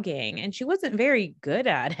blogging, and she wasn't very good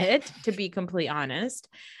at it, to be completely honest.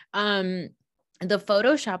 The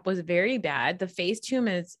Photoshop was very bad. The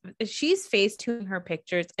Facetune she's Facetuning her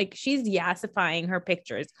pictures. Like, she's yassifying her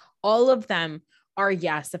pictures. All of them are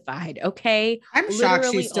yassified. Okay. I'm shocked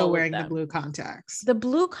she's still wearing the blue contacts. The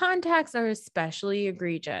blue contacts are especially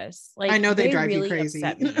egregious. Like, I know they drive you crazy.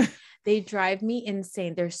 Upset me. They drive me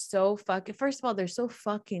insane. They're so first of all, they're so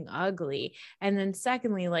fucking ugly. And then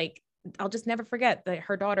secondly, like, I'll just never forget that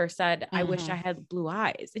her daughter said, I wish I had blue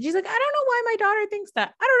eyes. And she's like, I don't know why my daughter thinks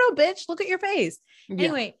that. I don't know, bitch. Look at your face. Yeah.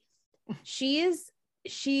 Anyway,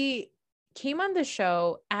 she came on the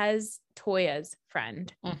show as Toya's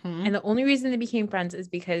friend. And the only reason they became friends is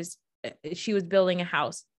because she was building a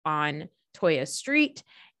house on Toya's street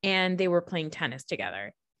and they were playing tennis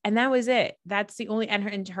together. And that was it. That's the only,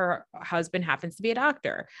 and her husband happens to be a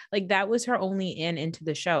doctor. Like, that was her only into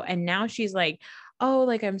the show. And now she's like, oh,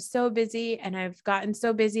 like, I'm so busy and I've gotten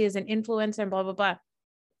so busy as an influencer and blah, blah, blah.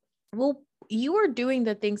 Well, you are doing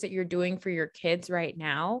the things that you're doing for your kids right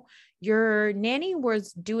now. Your nanny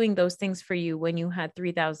was doing those things for you when you had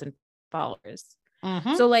 3,000 followers.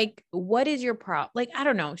 So like, what is your problem? Like, I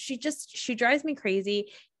don't know. She drives me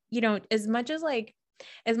crazy. You know, as much as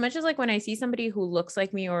when I see somebody who looks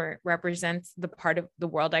like me or represents the part of the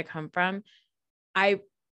world I come from,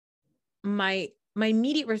 my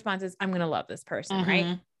immediate response is, I'm going to love this person.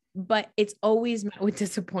 Right. But it's always met with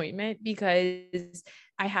disappointment, because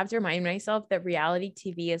I have to remind myself that reality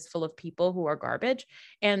TV is full of people who are garbage.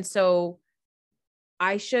 And so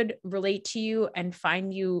I should relate to you and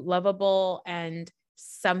find you lovable and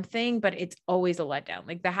something, but it's always a letdown.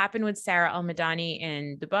 Like, that happened with Sarah Al-Madani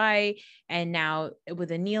in Dubai, and now with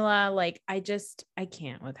Anila. Like, I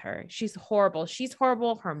can't with her. She's horrible.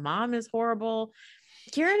 Her mom is horrible.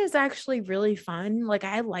 Kieran is actually really fun. Like,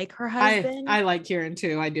 I like her husband. I like Kieran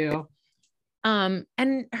too. I do. And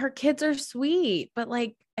her kids are sweet, but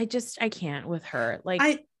like, I can't with her. Like,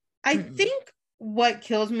 I think what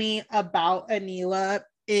kills me about Anila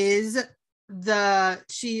is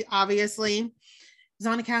she obviously is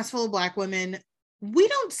on a cast full of Black women. We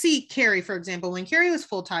don't see Carrie, for example, when Carrie was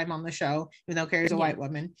full-time on the show, even though Carrie's a white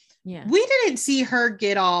woman. Yeah. We didn't see her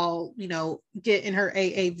get all, get in her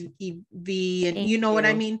AAV and you know what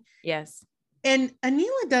I mean? Yes. And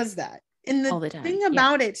Anila does that. And the thing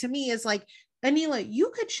about it to me is like, Anila,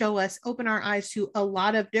 you could open our eyes to a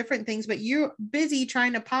lot of different things, but you're busy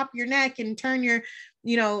trying to pop your neck and turn your,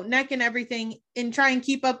 neck and everything and try and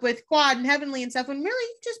keep up with Quad and Heavenly and stuff. When really,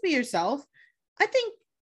 you just be yourself. I think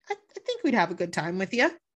we'd have a good time with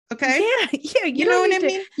you. Okay. Yeah. You know what I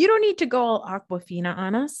mean? You don't need to go all Aquafina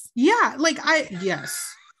on us. Yeah. Like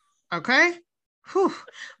yes. Okay. Whew.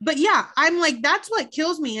 But yeah, I'm like, that's what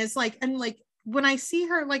kills me is like, and like, when I see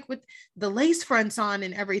her like with the lace fronts on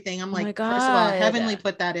and everything, I'm like, first of all, Heavenly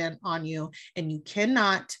put that on you, and you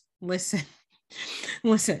cannot listen.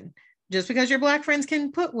 Just because your Black friends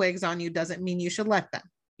can put wigs on you doesn't mean you should let them.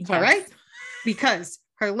 Yes. All right. Because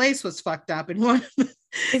her lace was fucked up in one.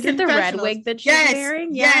 Is it the red wig that she's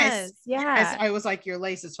wearing? Yes. I was like, your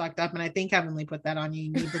lace is fucked up. And I think Heavenly put that on you.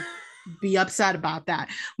 You need to be upset about that.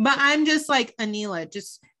 But I'm just like, Anila,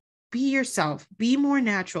 just be yourself, be more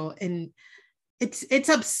natural. And it's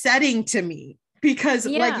upsetting to me because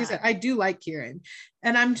like you said, I do like Kieran,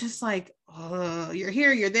 and I'm just like, you're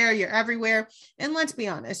here, you're there, you're everywhere. And let's be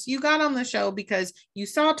honest, you got on the show because you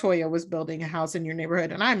saw Toya was building a house in your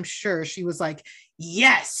neighborhood. And I'm sure she was like,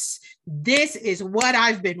 yes, this is what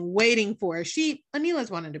I've been waiting for.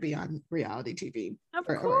 Anila's wanted to be on reality TV. Of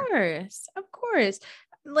course. Of course.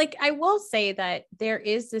 Like, I will say that there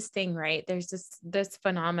is this thing, right? There's this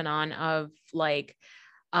phenomenon of like,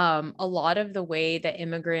 a lot of the way that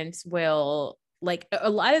immigrants will like a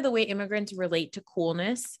lot of the way immigrants relate to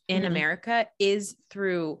coolness in America is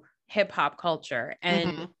through hip hop culture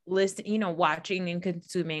and listen, watching and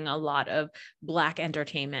consuming a lot of Black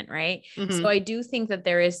entertainment. Right. So I do think that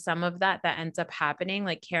there is some of that ends up happening,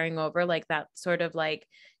 like carrying over, like that sort of like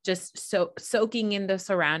just soaking in the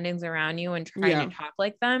surroundings around you and trying to talk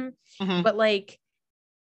like them. But like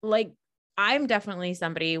I'm definitely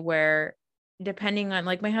somebody where, depending on,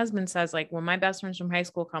 like, my husband says, like, when my best friends from high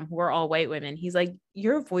school come, who are all white women, he's like,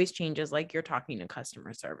 your voice changes like you're talking to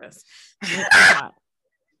customer service.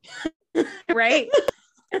 Right?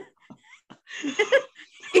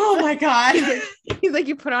 Oh my God. He's like,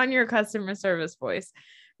 you put on your customer service voice,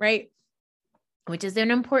 right? Which is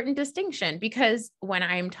an important distinction, because when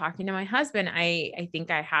I'm talking to my husband, I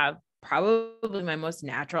think I have probably my most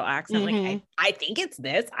natural accent. Like, I think it's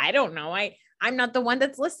this. I don't know. I'm not the one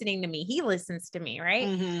that's listening to me. He listens to me.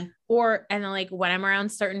 Right. And like when I'm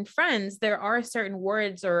around certain friends, there are certain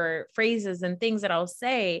words or phrases and things that I'll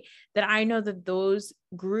say that I know that those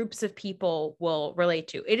groups of people will relate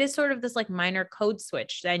to. It is sort of this like minor code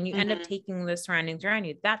switch. Then you end up taking the surroundings around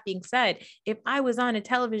you. That being said, if I was on a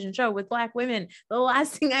television show with Black women, the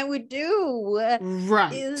last thing I would do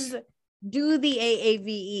is do the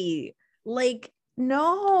AAVE. Like,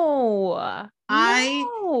 no.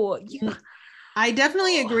 I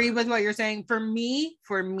definitely agree with what you're saying. For me,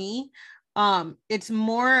 it's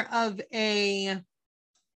more of a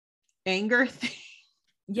anger thing.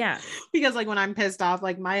 Yeah. Because like when I'm pissed off,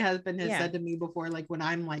 like my husband has said to me before, like when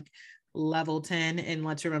I'm like level 10, and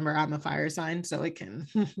let's remember I'm a fire sign, so it can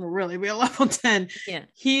really be a level 10. Yeah.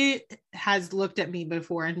 He has looked at me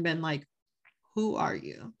before and been like, who are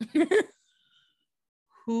you?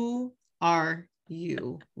 Who are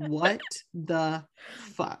you? What the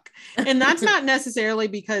fuck? And that's not necessarily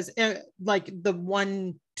because like the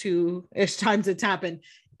 1-2-ish times it's happened.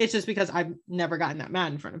 It's just because I've never gotten that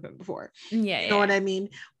mad in front of him before. Yeah. You know what I mean?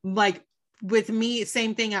 Like with me,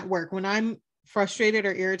 same thing at work. When I'm frustrated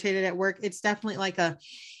or irritated at work, it's definitely like a,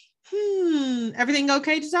 everything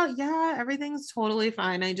okay, Giselle? Yeah, everything's totally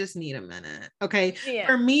fine. I just need a minute. Okay. Yeah.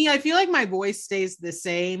 For me, I feel like my voice stays the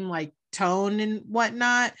same, like tone and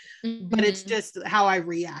whatnot, but it's just how I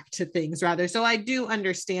react to things rather. So I do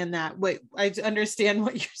understand that. I understand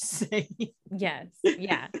what you're saying. Yes.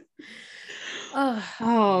 Yeah.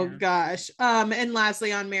 Oh gosh. And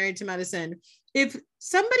lastly, on Married to Medicine, if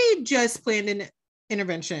somebody just planned an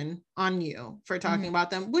intervention on you for talking about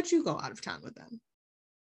them, would you go out of town with them?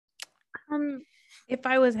 If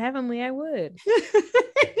I was Heavenly, I would.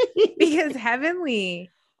 Because Heavenly.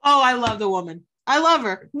 Oh, I love the woman. I love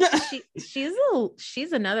her.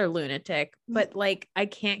 she's another lunatic, but like I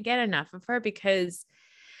can't get enough of her because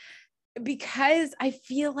I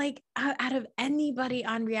feel like out of anybody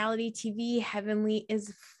on reality TV, Heavenly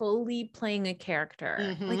is fully playing a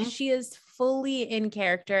character. Like she is fully in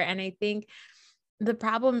character. And I think the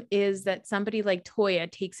problem is that somebody like Toya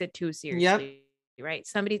takes it too seriously. Right.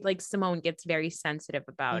 Somebody like Simone gets very sensitive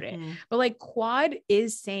about it. But like Quad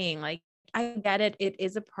is saying, like, I get it. It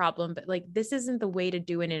is a problem, but like, this isn't the way to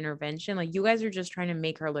do an intervention. Like you guys are just trying to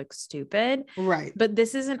make her look stupid. Right. But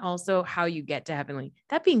this isn't also how you get to Heavenly.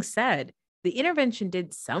 That being said, the intervention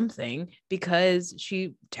did something because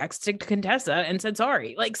she texted Contessa and said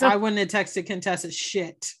sorry. Like, so I wouldn't have texted Contessa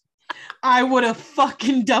shit. I would have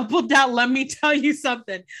fucking doubled down. Let me tell you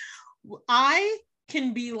something. I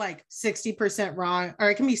can be like 60% wrong, or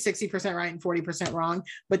it can be 60% right and 40% wrong.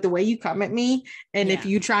 But the way you come at me, and if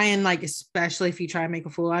you try and like, especially if you try and make a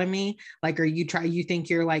fool out of me, like, or you think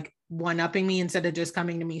you're like one-upping me instead of just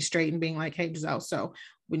coming to me straight and being like, hey, Giselle, so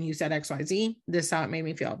when you said XYZ, this is how it made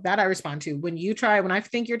me feel. That I respond to. When I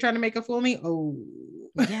think you're trying to make a fool of me,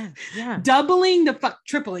 doubling the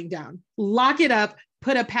tripling down, lock it up,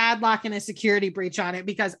 put a padlock and a security breach on it,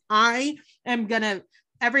 because I am gonna,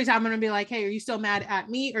 every time I'm gonna be like, hey, are you still mad at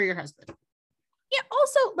me or your husband? Yeah.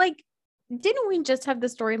 Also, like, didn't we just have the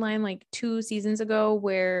storyline like 2 seasons ago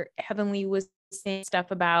where Heavenly was saying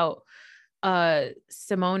stuff about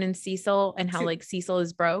Simone and Cecil and how like Cecil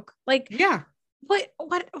is broke? Like, What?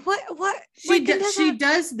 She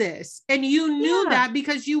does this, and you knew Yeah. that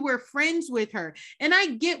because you were friends with her. And I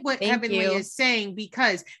get what Thank Heavenly you. is saying,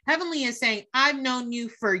 because Heavenly is saying, I've known you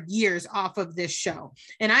for years off of this show,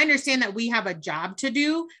 and I understand that we have a job to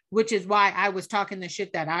do, which is why I was talking the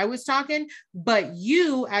shit that I was talking. But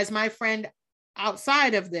you, as my friend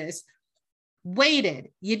outside of this, waited.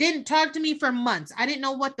 You didn't talk to me for months. I didn't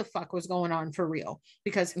know what the fuck was going on for real,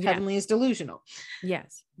 because Yeah. Heavenly is delusional.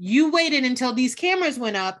 Yes. You waited until these cameras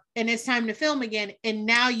went up and it's time to film again, and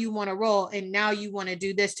now you want to roll, and now you want to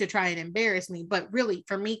do this to try and embarrass me. But really,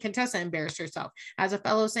 for me, Contessa embarrassed herself. As a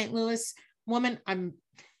fellow St. Louis woman,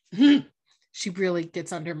 she really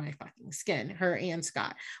gets under my fucking skin, her and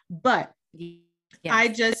Scott. But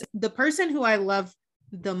Yes. the person who I love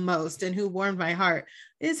the most and who warmed my heart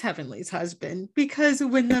is Heavenly's husband, because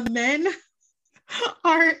when the men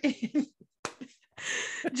are in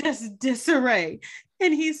just disarray,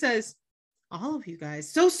 and he says, all of you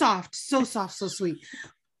guys, so soft, so sweet,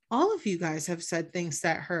 all of you guys have said things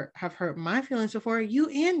that have hurt my feelings before, you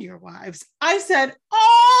and your wives. I said,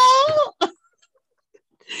 oh,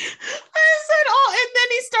 and then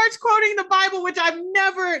he starts quoting the Bible, which I've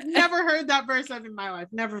never heard that verse of in my life.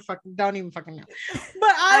 Never fucking, don't even fucking know.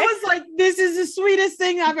 But I was like, this is the sweetest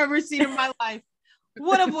thing I've ever seen in my life.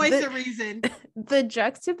 What a voice of reason. The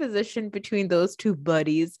juxtaposition between those two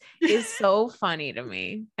buddies is so funny to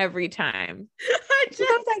me every time. She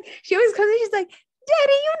always comes in, she's like,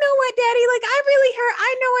 Daddy, you know what, Daddy? Like,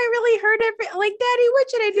 I know I really hurt it. Like, Daddy, what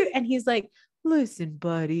should I do? And he's like, listen,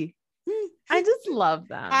 buddy. I just love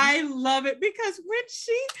them. I love it, because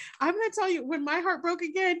I'm going to tell you, when my heart broke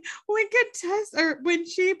again, when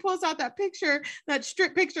she pulls out that picture, that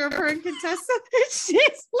strip picture of her and Contessa,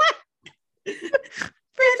 she's like,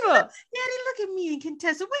 first of all, Daddy, look at me and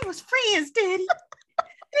Contessa. We was friends, Daddy.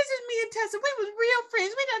 This is me and Tessa. We was real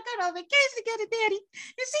friends. We done got on vacation together, Daddy.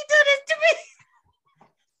 And she do this to me.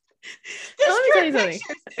 Let me tell you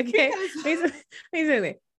something. Okay. Let me tell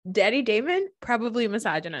you. Daddy Damon, probably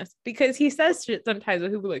misogynist, because he says shit sometimes where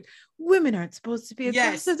he'll be like, women aren't supposed to be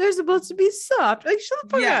aggressive. They're supposed to be soft. Like, shut the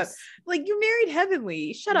fuck up. Like, you married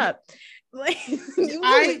Heavenly. Shut up. Like,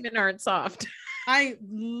 women aren't soft. I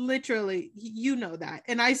literally, you know that.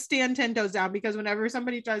 And I stand 10 toes down, because whenever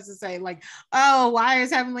somebody tries to say like, oh, why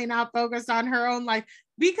is Heavenly not focused on her own life?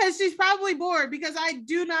 Because she's probably bored, because I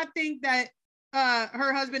do not think that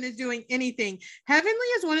her husband is doing anything. Heavenly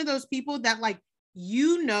is one of those people that, like,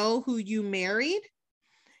 you know who you married.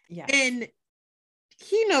 Yes. And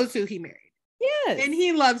he knows who he married. Yes. And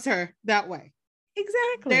he loves her that way.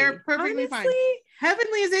 Exactly. They're perfectly fine.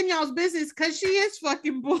 Heavenly is in y'all's business because she is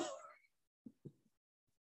fucking bored.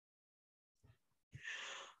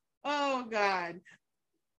 Oh, God.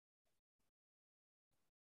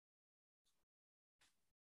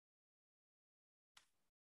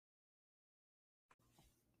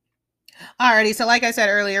 Alrighty, so like I said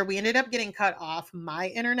earlier, we ended up getting cut off. My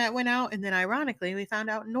internet went out, and then ironically, we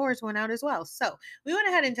found out Noor's went out as well. So we went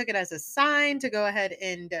ahead and took it as a sign to go ahead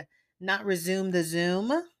and not resume the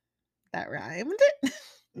Zoom. That rhymed.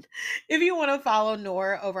 If you want to follow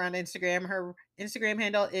Noor over on Instagram, her Instagram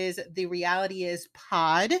handle is The Reality Is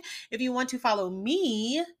Pod. If you want to follow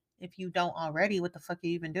me, if you don't already, what the fuck are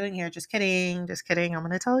you even doing here? Just kidding. I'm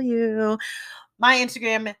going to tell you. My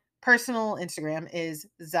personal Instagram is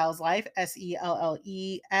Zell's Life,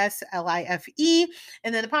 SELLESLIFE.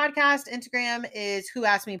 And then the podcast Instagram is Who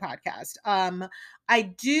Asked Me Podcast. I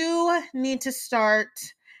do need to start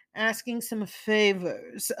asking some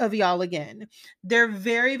favors of y'all again. They're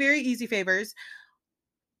very, very easy favors.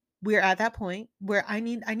 We're at that point where I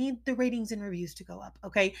need the ratings and reviews to go up.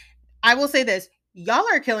 Okay. I will say this. Y'all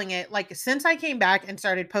are killing it. Like, since I came back and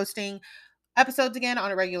started posting episodes again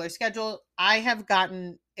on a regular schedule, I have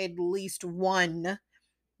gotten at least one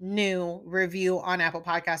new review on Apple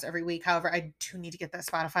Podcasts every week. However, I do need to get that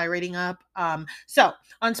Spotify rating up. So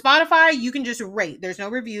on Spotify, you can just rate. There's no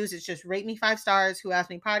reviews. It's just rate me 5 stars. Who Asked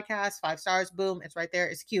Me Podcast, 5 stars. Boom. It's right there.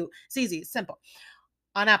 It's cute. It's easy. It's simple.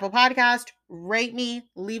 On Apple Podcast, rate me,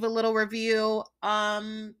 leave a little review.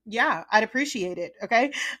 Yeah, I'd appreciate it.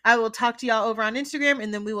 Okay. I will talk to y'all over on Instagram,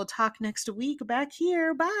 and then we will talk next week back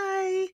here. Bye.